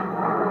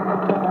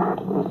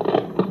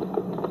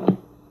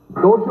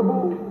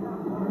 Negotiable.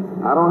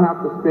 I don't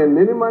have to spend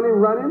any money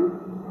running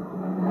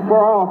for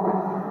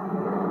office.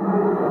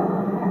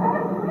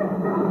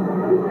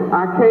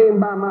 I came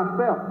by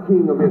myself,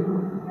 king of Israel.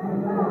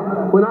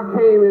 When I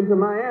came into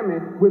Miami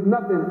with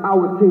nothing, I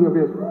was king of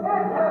Israel.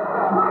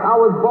 I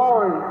was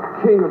born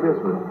king of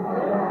Israel.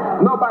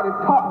 Nobody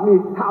taught me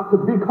how to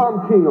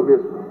become king of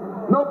Israel.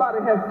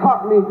 Nobody has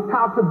taught me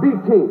how to be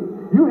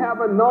king. You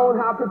haven't known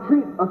how to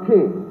treat a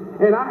king.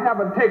 And I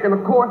haven't taken a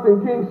course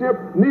in kingship,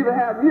 neither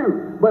have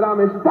you. But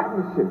I'm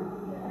establishing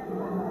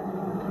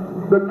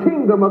the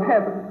kingdom of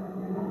heaven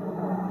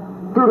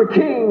through the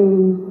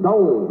king's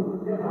dome.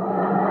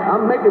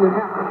 I'm making it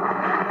happen.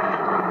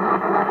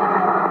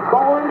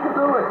 Born to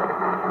do it.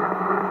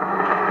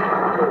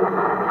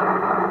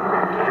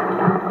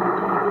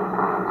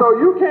 So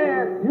you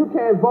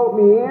can't vote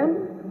me in.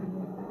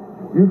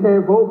 You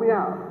can't vote me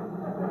out.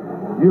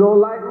 You don't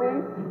like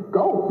me?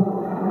 Go.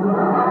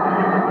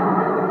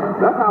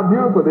 That's how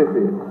beautiful this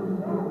is.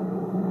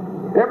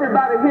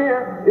 Everybody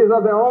here is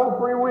of their own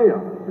free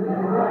will.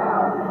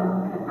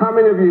 How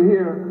many of you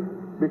here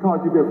because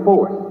you've been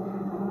forced?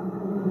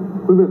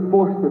 We've been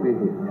forced to be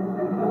here.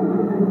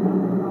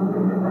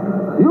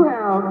 You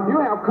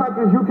have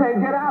countries you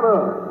can't get out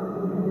of.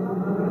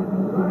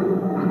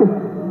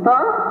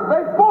 Huh?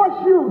 They force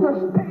you to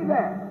stay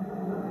there.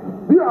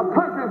 You have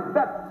countries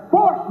that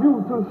force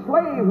you to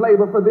slave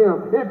labor for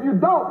them. If you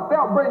don't,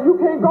 you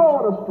can't go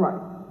on a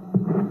strike.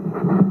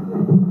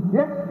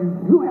 Yes,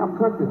 you have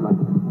countries like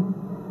that.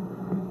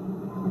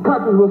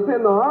 Countries will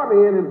send the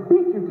army in and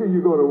beat you till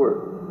you go to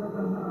work.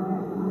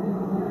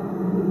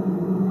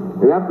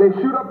 And after they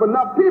shoot up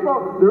enough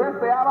people, the rest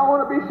say, I don't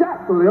want to be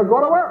shot, so they'll go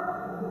to work.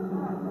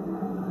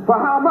 For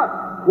how much?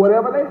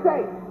 Whatever they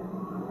say.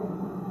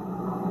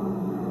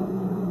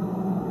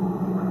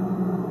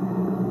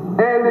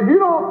 And if you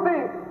don't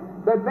think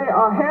that they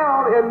are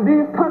held in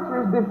these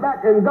countries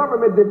in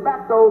government de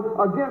facto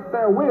against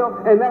their will,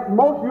 and that's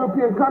most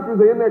European countries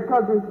are in their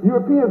country,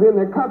 Europeans in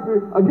their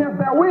country against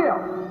their will.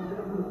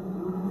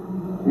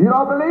 You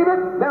don't believe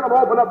it? Let them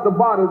open up the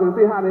borders and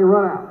see how they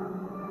run out.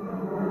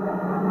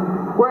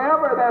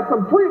 Wherever there's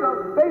some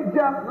freedom, they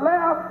just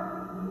left.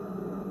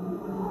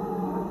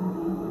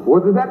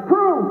 What does that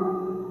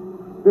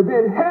prove? They're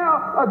being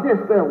held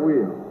against their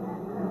will.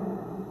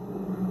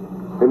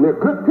 And they're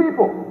good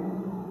people.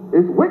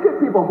 It's wicked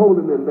people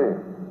holding them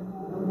there.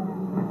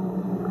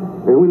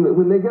 And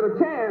when they get a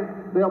chance,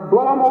 they'll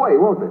blow them away,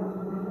 won't they?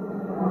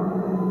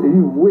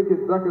 You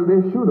wicked suckers,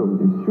 they shoot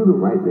them. Just shoot them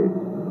right there.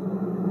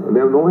 And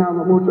they don't have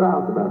no more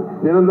trials about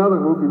it. Then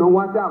another group, you don't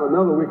watch out,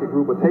 another wicked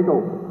group will take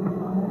over.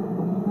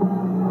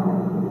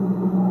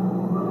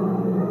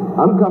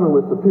 I'm coming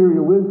with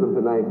superior wisdom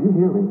tonight. You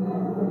hear me?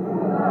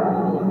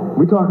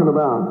 We're talking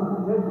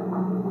about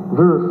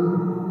verse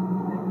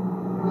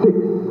 6.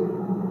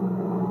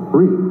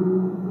 Read.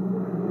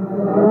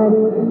 But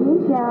if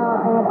ye shall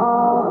at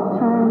all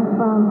turn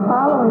from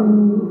following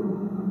me,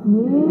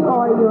 ye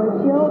or your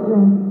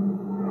children,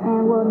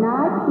 and will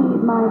not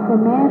keep my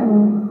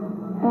commandments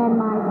and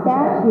my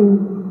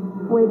statutes,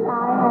 which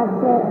I have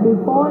set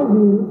before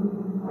you,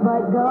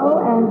 but go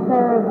and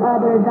serve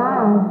other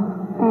gods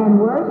and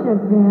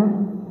worship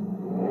them,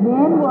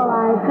 then will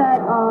I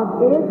cut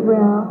off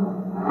Israel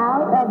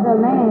out of the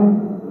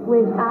land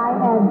which I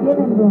have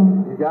given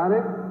them. You got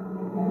it?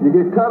 You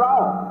get cut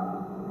off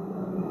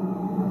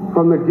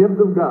from the gift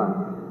of God.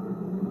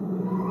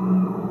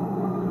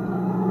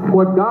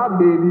 What God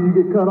gave you, you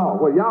get cut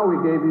off. What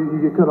Yahweh gave you, you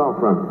get cut off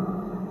from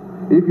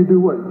it. If you do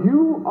what?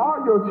 You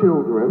or your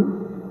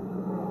children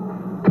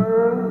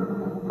turn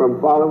from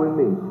following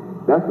me.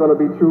 That's going to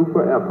be true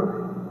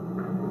forever.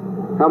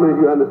 How many of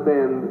you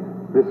understand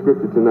this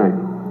scripture tonight?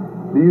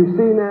 Do you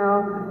see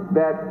now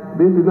that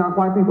this is not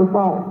white people's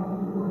fault?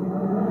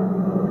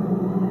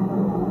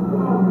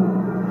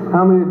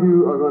 How many of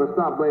you are going to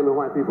stop blaming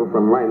white people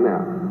from right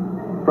now?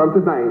 From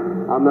tonight,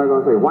 I'm not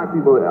going to say white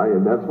people,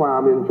 that's why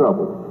I'm in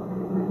trouble.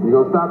 You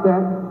going to stop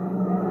that?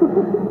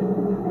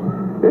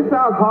 It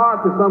sounds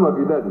hard to some of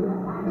you, doesn't it?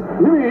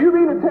 You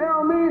mean to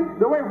tell me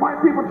the way white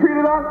people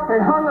treated us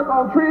and hung us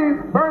on trees,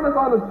 burned us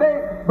on the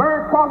stake,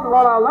 burned crosses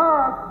on our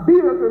lawns,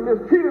 beat us and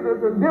mistreated us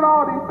and did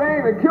all these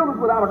things and killed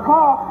us without a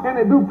cause, and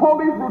they do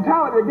police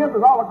brutality against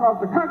us all across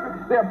the country.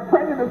 They're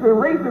prejudiced and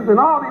racist and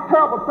all these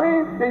terrible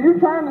things, and you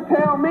trying to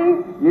tell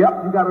me, yep,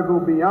 you got to go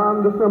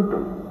beyond the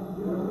symptoms.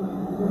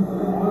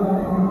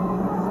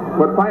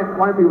 What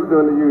white people are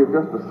doing to you is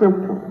just a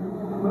symptom.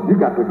 You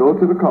got to go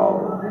to the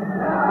cause.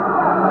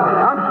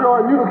 I'm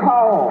showing you the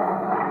cause.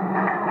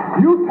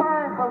 You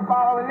turn from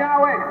following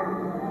Yahweh.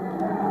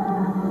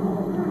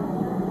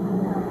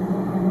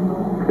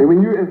 And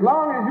when you, as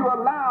long as you're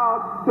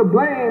allowed to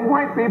blame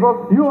white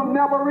people, you'll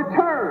never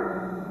return.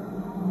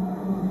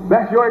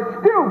 That's your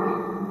excuse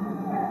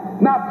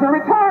not to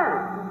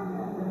return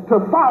to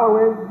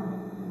following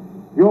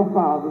your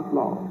Father's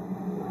law.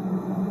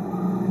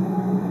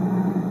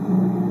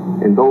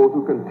 And those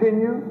who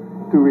continue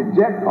to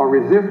reject or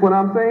resist what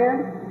I'm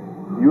saying,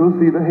 you'll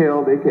see the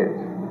hell they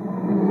catch.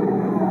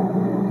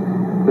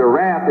 The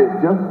wrath is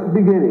just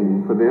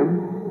beginning for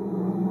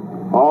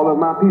them. All of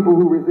my people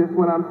who resist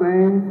what I'm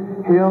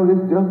saying, hell is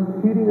just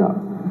heating up.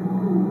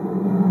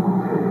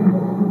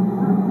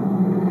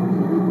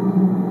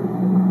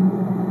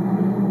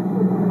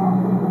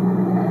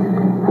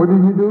 What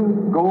did you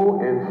do?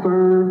 Go and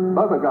serve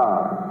other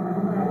gods.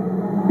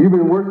 You've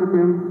been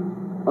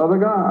worshiping other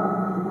gods.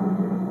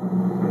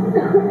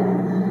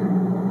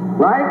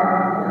 Right?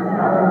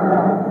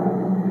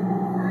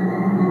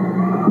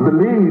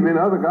 Believe in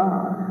other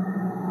gods.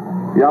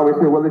 Yahweh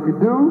said, well, if you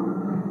do,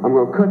 I'm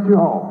going to cut you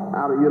off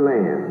out of your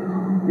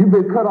land. You've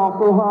been cut off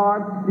so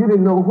hard, you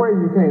didn't know where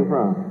you came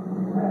from.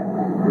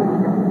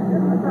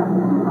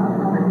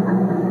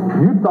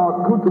 You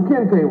thought Kutu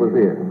Kinte was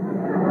here.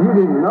 You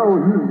didn't know.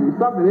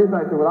 Something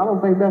inside you, well, I don't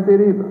think that's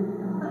it either.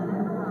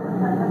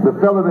 The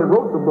fellow that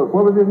wrote the book,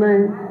 what was his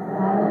name?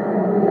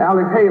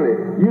 Alex Haley.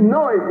 You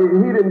know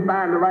he didn't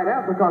find the right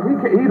answer because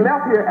he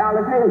left here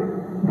Alex Haley.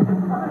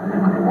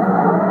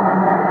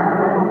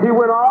 He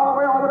went all the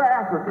way over to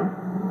Africa.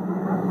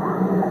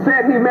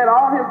 Said he met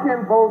all his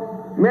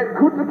kinfolks, met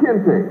Kuta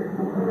Kinte.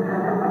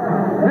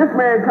 This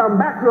man come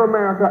back to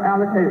America,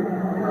 Alex Haley.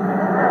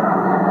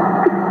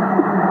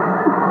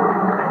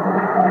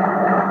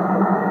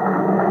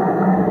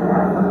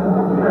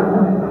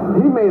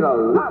 He made a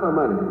lot of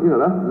money. You know,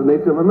 that's the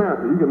nature of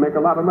America. You can make a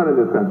lot of money in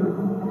this country.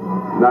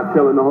 Not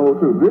telling the whole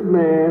truth. This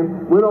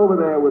man went over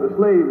there with a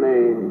slave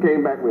name and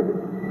came back with it.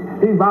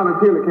 He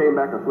voluntarily came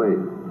back a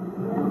slave.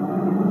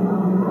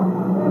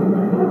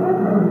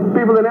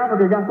 People in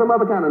Africa got some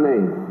other kind of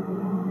name.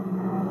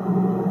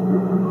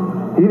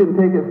 He didn't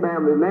take his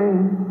family's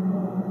name.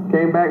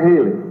 Came back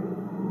Haley.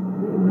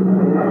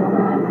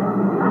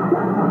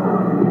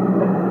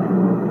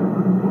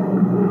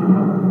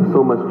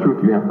 So much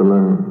truth you have to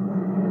learn.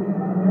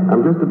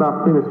 I'm just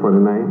about finished for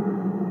tonight.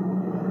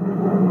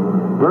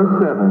 Verse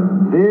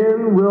 7,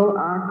 then will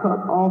I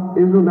cut off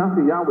Israel. Now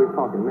see, Yahweh's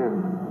talking now.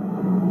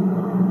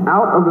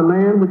 Out of the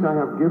land which I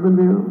have given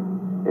them,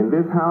 in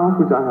this house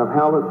which I have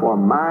hallowed for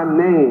my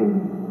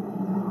name.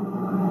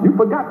 You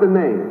forgot the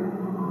name.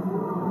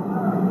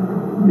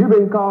 You've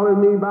been calling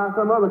me by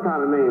some other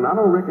kind of name. I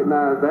don't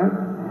recognize that.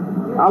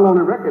 I'll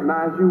only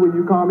recognize you when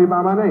you call me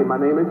by my name. My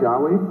name is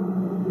Yahweh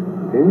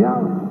and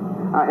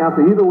Yahweh. I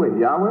answer either way.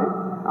 Yahweh,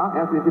 I'll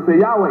answer. If you say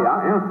Yahweh,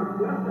 I'll answer.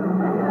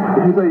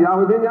 If you say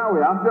Yahweh, then Yahweh,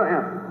 I'll still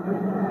answer.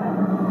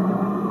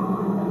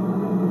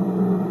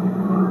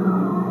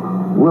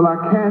 Will I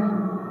cast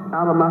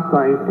out of my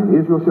sight, and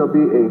Israel shall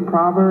be a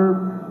proverb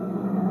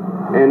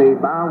and a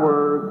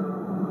byword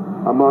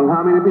among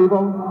how many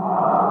people?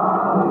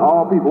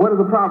 All people. What is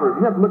a proverb?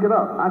 You have to look it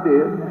up. I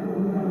did.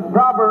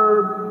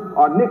 Proverbs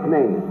are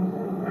nicknames.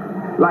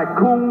 Like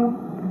coon.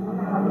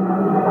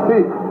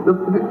 See,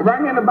 right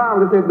here in the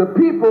Bible it says the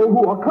people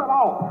who are cut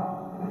off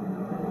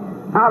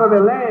out of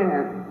their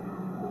land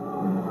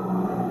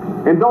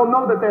and don't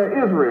know that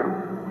they're Israel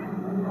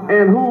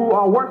and who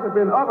are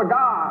worshiping other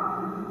gods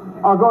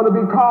are going to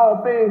be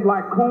called things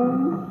like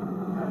coons,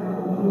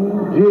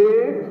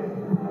 jigs,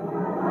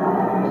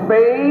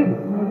 spades,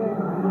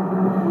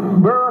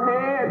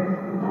 burrheads,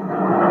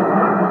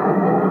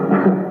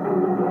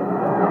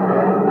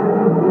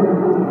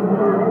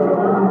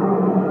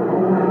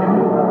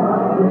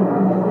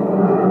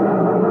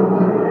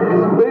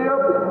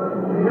 bibs,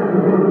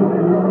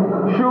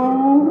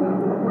 shoes.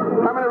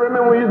 How many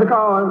remember we used to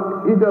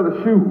call each other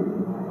shoe?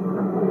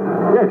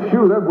 Yeah,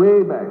 shoe, that's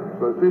way back.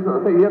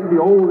 So you have to be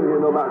old to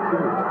know about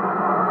shoes.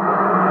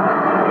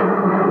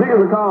 Niggas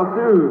are called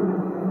shoes.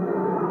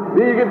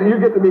 Then you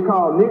get to be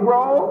called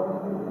Negro,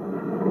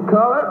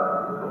 colored,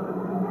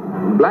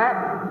 black,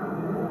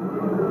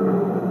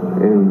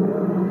 and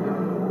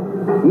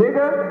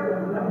nigger.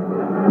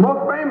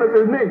 Most famous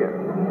is nigger.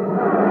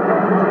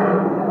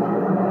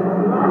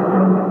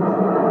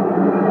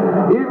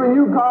 Even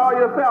you call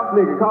yourself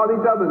nigger, call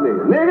each other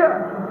nigger. Nigger!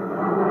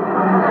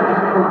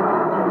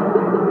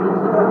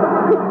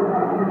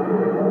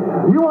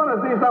 You want to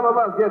see some of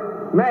us get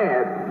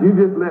mad, you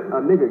just let a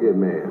nigger get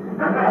mad.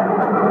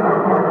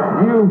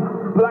 You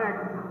black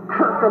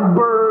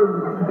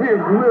Kirkenberg, big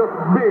lip,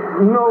 big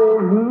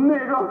nose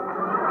nigga.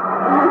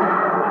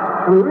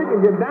 I mean, we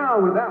can get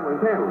down with that one,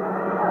 can't we?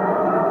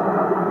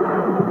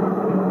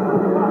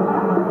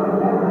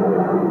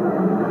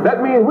 That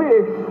means we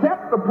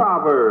accept the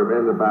proverb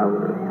and the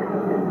byword.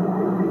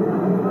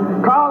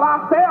 Call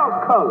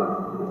ourselves colored.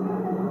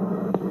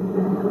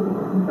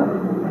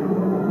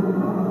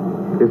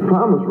 It's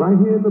promised right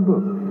here in the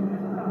book.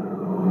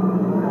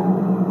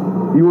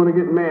 You want to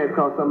get mad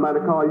because somebody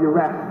called you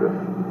Rasta.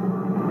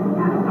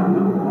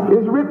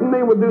 It's written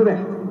they will do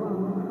that.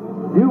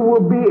 You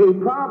will be a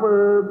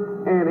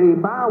proverb and a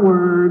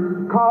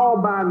byword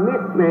called by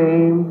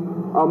nickname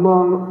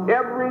among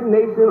every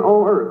nation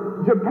on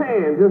earth.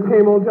 Japan just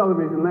came on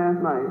television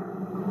last night.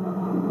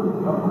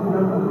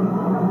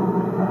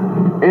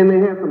 And they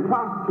had some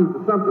prostitutes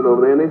or something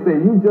over there, and they say,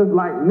 you just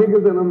like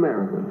niggas in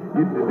America.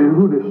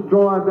 Who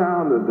destroy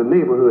down the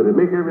neighborhood and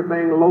make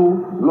everything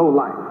low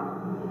life.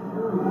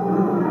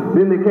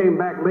 Then they came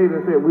back later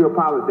and said, we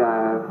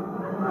apologize.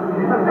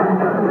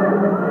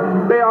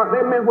 They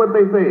meant what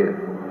they said.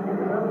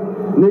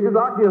 Niggas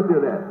are guilty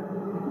of that.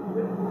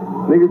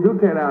 Niggas do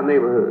tear down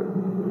neighborhoods.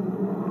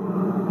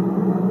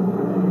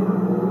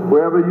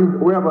 Wherever a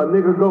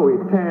nigga go, he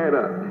tear it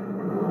up.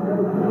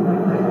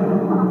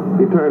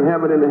 He turned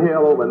heaven into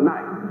hell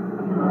overnight.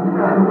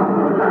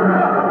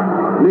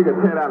 Nigga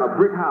tear down a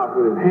brick house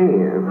with his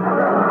hands.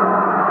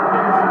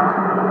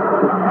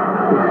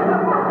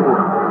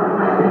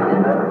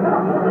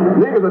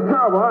 Niggas are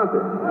terrible, aren't they?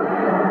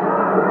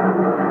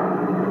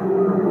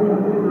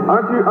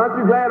 Aren't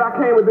you glad I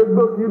came with this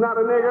book, You Not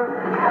a Nigga?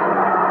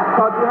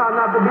 Taught you how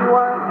not to be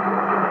one?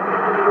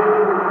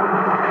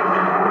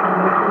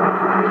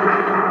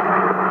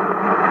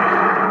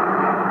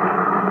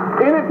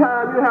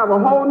 Anytime you have a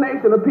whole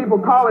nation of people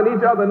calling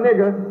each other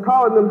nigger,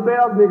 calling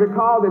themselves nigger,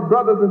 calling their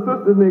brothers and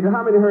sisters nigger,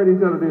 how many heard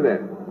each other do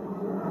that?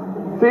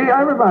 See,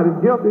 everybody's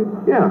guilty.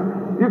 Yeah.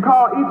 You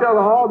call each other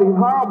all these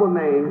horrible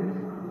names.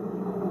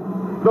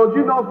 Don't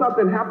you know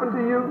something happened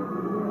to you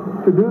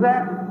to do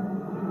that?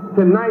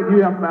 Tonight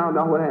you have found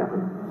out what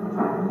happened.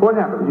 What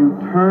happened? You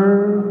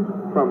turned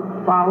from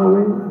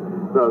following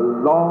the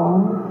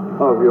law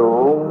of your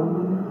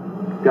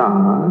own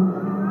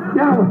God,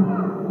 Yahweh.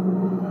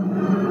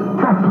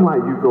 That's why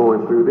you're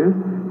going through this.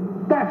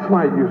 That's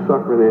why you're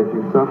suffering as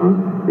you suffer.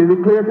 Is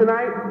it clear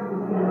tonight?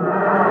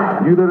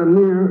 You that are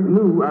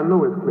new, I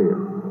know it's clear.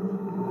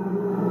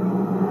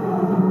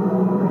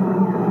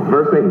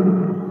 Verse 8.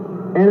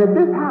 And at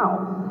this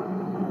house,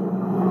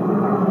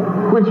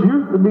 which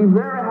used to be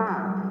very high,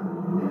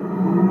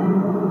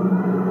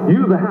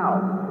 you the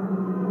house,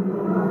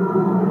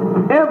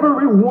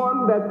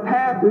 everyone that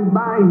passes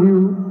by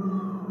you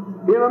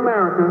in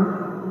America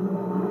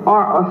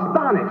are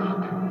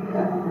astonished.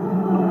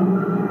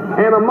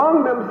 And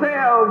among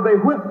themselves they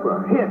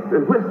whisper, hiss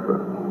and whisper.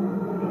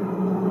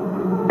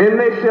 And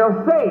they shall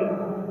say,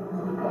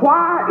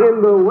 why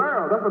in the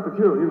world? That's what the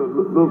children,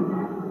 little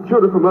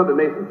children from other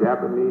nations,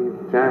 Japanese,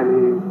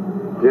 Chinese,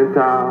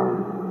 Gentile,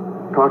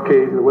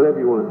 Caucasian, whatever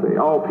you want to say,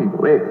 all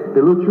people.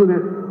 The little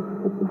children,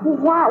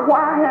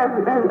 why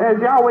has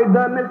Yahweh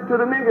done this to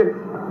the niggas?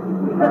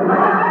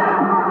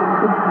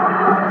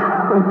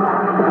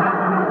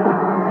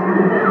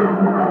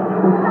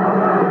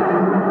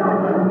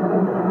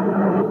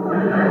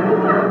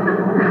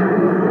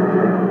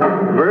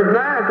 Verse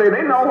 9 say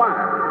they know why.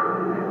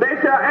 They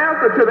shall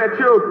answer to their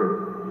children,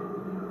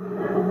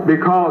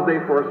 because they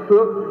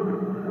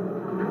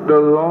forsook the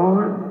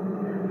Lord,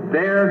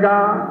 their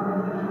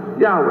God,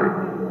 Yahweh,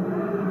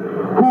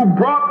 who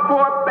brought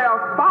forth their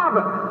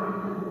fathers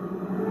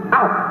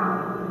out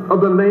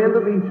of the land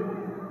of Egypt.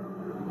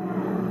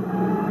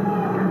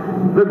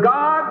 The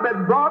God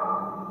that brought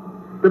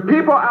the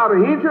people out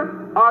of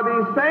Egypt are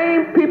these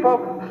same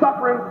people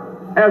suffering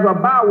as a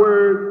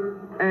byword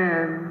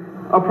and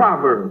a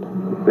proverb.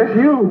 That's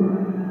you.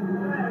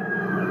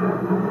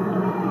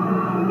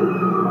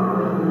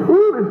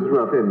 Ooh, this is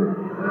rough, isn't it?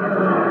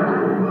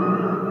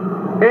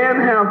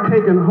 And have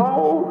taken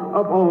hold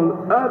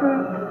upon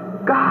other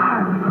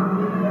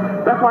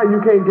gods. That's why you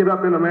can't get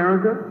up in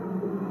America.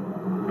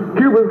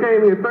 Cubans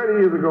came here 30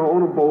 years ago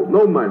on a boat,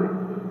 no money.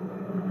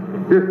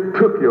 Just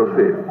took your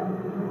city.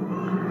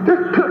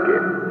 Just took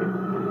it.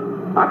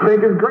 I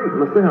think it's great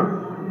myself.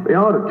 They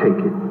ought to take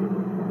it.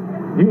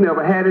 You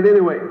never had it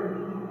anyway.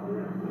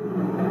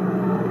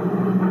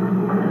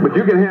 But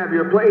you can have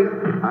your place.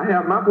 I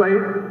have my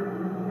place.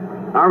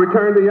 I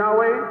return to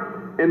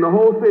Yahweh, and the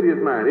whole city is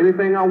mine.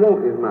 Anything I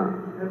want is mine.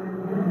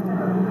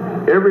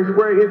 Every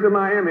square inch of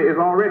Miami is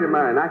already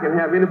mine. I can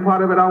have any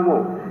part of it I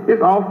want.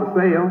 It's all for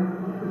sale.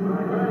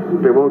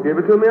 If they won't give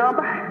it to me, I'll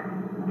buy it.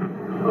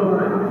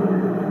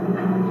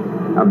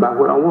 I buy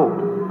what I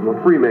want. I'm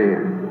a free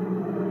man.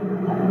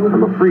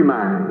 I'm a free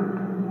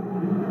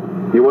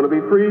mind. You want to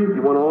be free?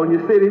 You want to own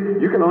your city?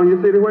 You can own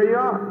your city where you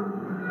are.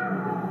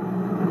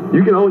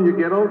 You can own your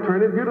ghetto,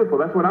 turn it beautiful.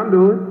 That's what I'm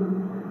doing.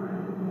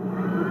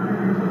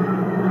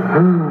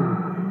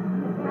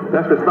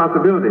 That's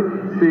responsibility.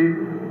 See,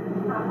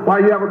 Why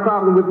you have a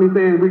problem with me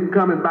saying we can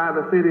come and buy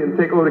the city and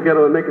take over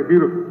together and make it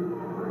beautiful?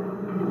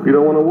 You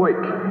don't want to wake.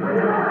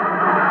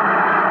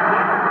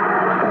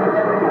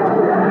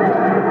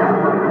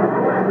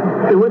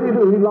 So what did he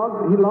do? He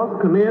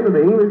lost command of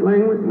the English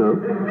language? No.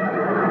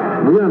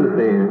 We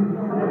understand.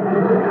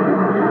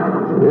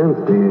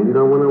 You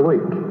don't want to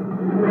wake.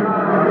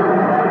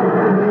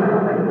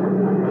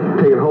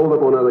 Taking hold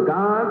up on other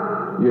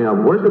gods. You have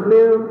worshiped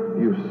them.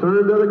 You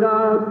served other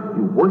gods.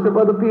 You worship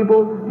other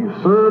people. You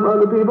serve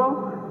other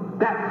people.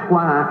 That's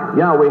why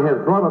Yahweh has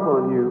brought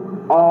upon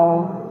you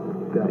all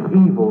the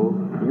evil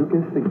you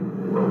can see.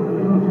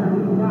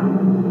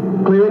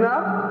 Clear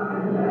enough?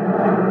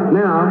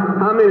 Now,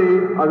 how many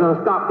are going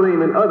to stop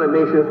blaming other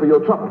nations for your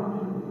trouble?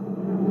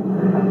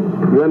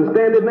 You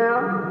understand it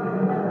now?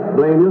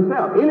 Blame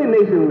yourself. Any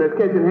nation that's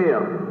catching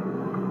hell.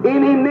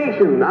 Any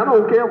nation, I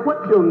don't care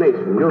what's your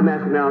nation, your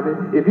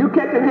nationality. If you're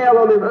catching hell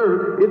on this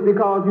earth, it's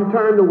because you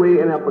turned away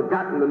and have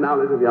forgotten the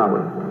knowledge of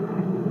Yahweh.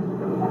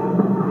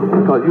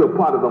 Because you're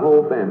part of the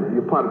whole family.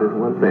 You're part of this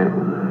one family.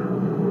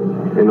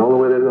 And the only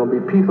way there's going to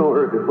be peace on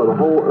earth is for the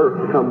whole earth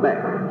to come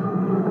back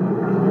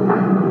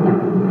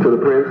to the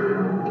Prince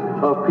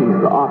of Peace,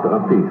 the author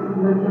of peace,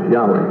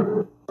 Yahweh.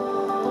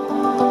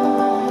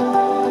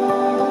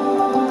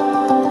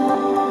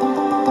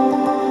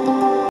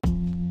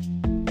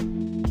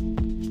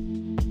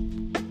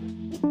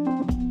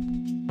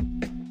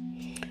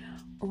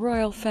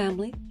 Royal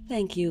family,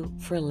 thank you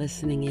for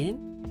listening in.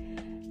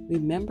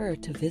 Remember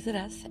to visit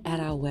us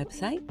at our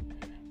website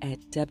at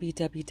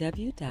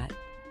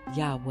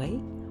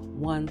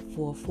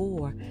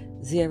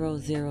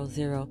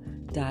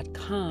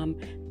www.yahweh144000.com.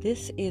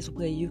 This is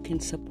where you can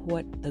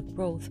support the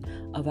growth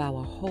of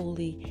our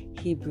holy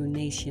Hebrew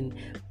nation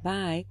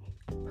by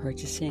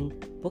purchasing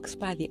books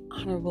by the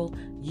Honorable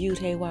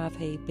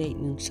Yudhe-Wavhe Beit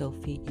Nun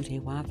Sophie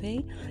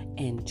Yudhe-Wavhe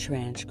and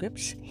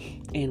transcripts.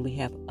 And we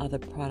have other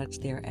products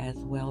there as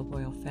well,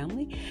 Royal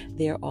Family.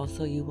 There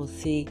also you will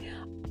see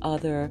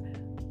other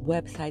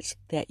websites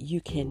that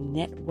you can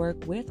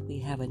network with. We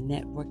have a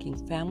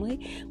networking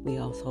family. We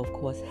also, of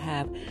course,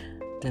 have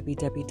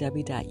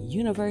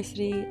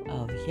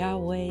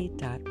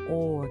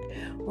www.universityofyahweh.org.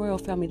 Royal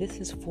Family, this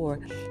is for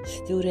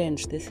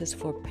students, this is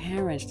for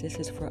parents, this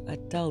is for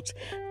adults.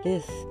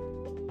 This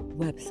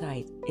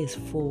website is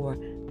for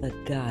the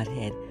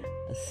Godhead,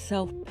 a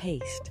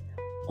self-paced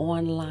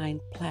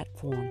online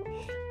platform,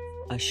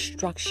 a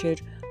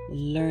structured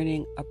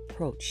learning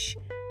approach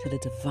to the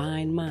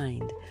divine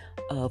mind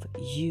of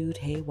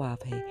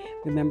Yud-He-Wav-He.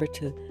 Remember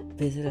to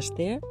visit us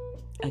there.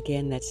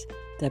 Again, that's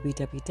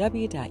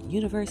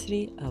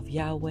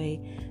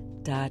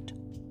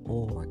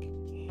www.universityofyahweh.org.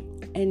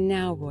 And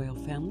now, Royal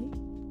Family,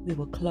 we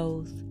will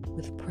close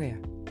with prayer.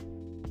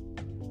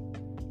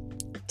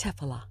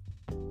 Tefillah.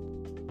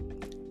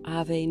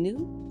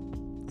 Avenu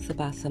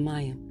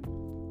Sabasamayim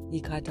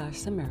Yikadash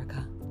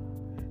Samarika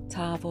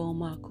Tavo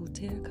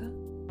Makutirka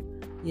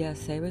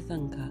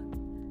Yaserazunka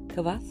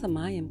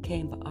Kavasamayim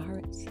came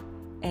Baaretz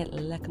et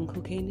Lekem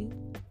Kukenu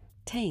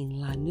Tain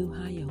La Nu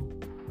Hayom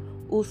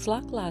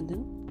Uslak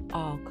Lanu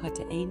Al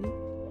Kataenu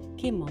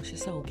Kim Moshe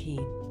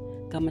Sokim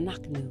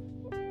Gamanaknu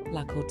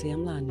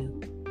Lakotim Lanu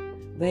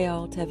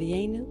Veal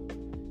Tevienu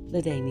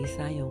Ladeni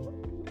Sayom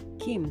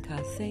Kim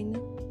Kasenu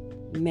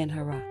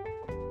Menhara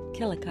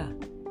Kilaka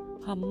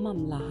Hamam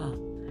Laha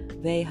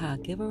Veha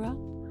Givera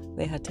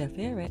Veha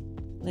Teferet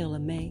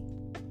Lilame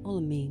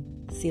Olamim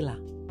Sila.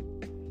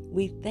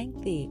 We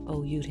thank thee,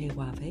 O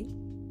Yud-He-Wav-He,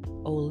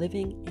 O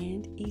living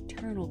and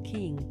eternal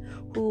King,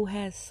 who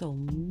has so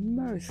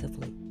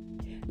mercifully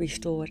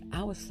restored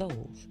our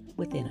souls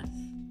within us.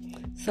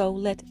 So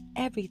let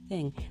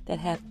everything that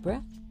hath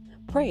breath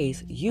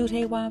praise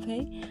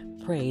Yud-He-Wav-He,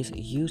 praise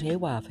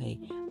Yud-He-Wav-He.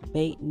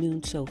 Beit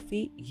Nun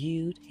Sophie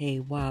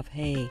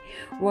Yud-He-Wav-He.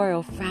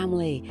 Royal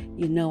Family,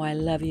 you know I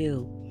love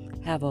you.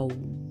 Have a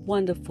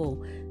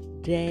wonderful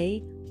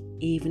day,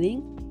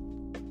 evening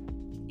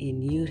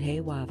in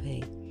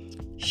Yud-He-Wav-He.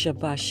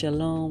 Shabbat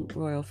Shalom,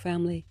 Royal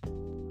Family.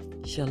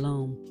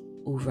 Shalom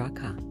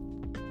Uvracha.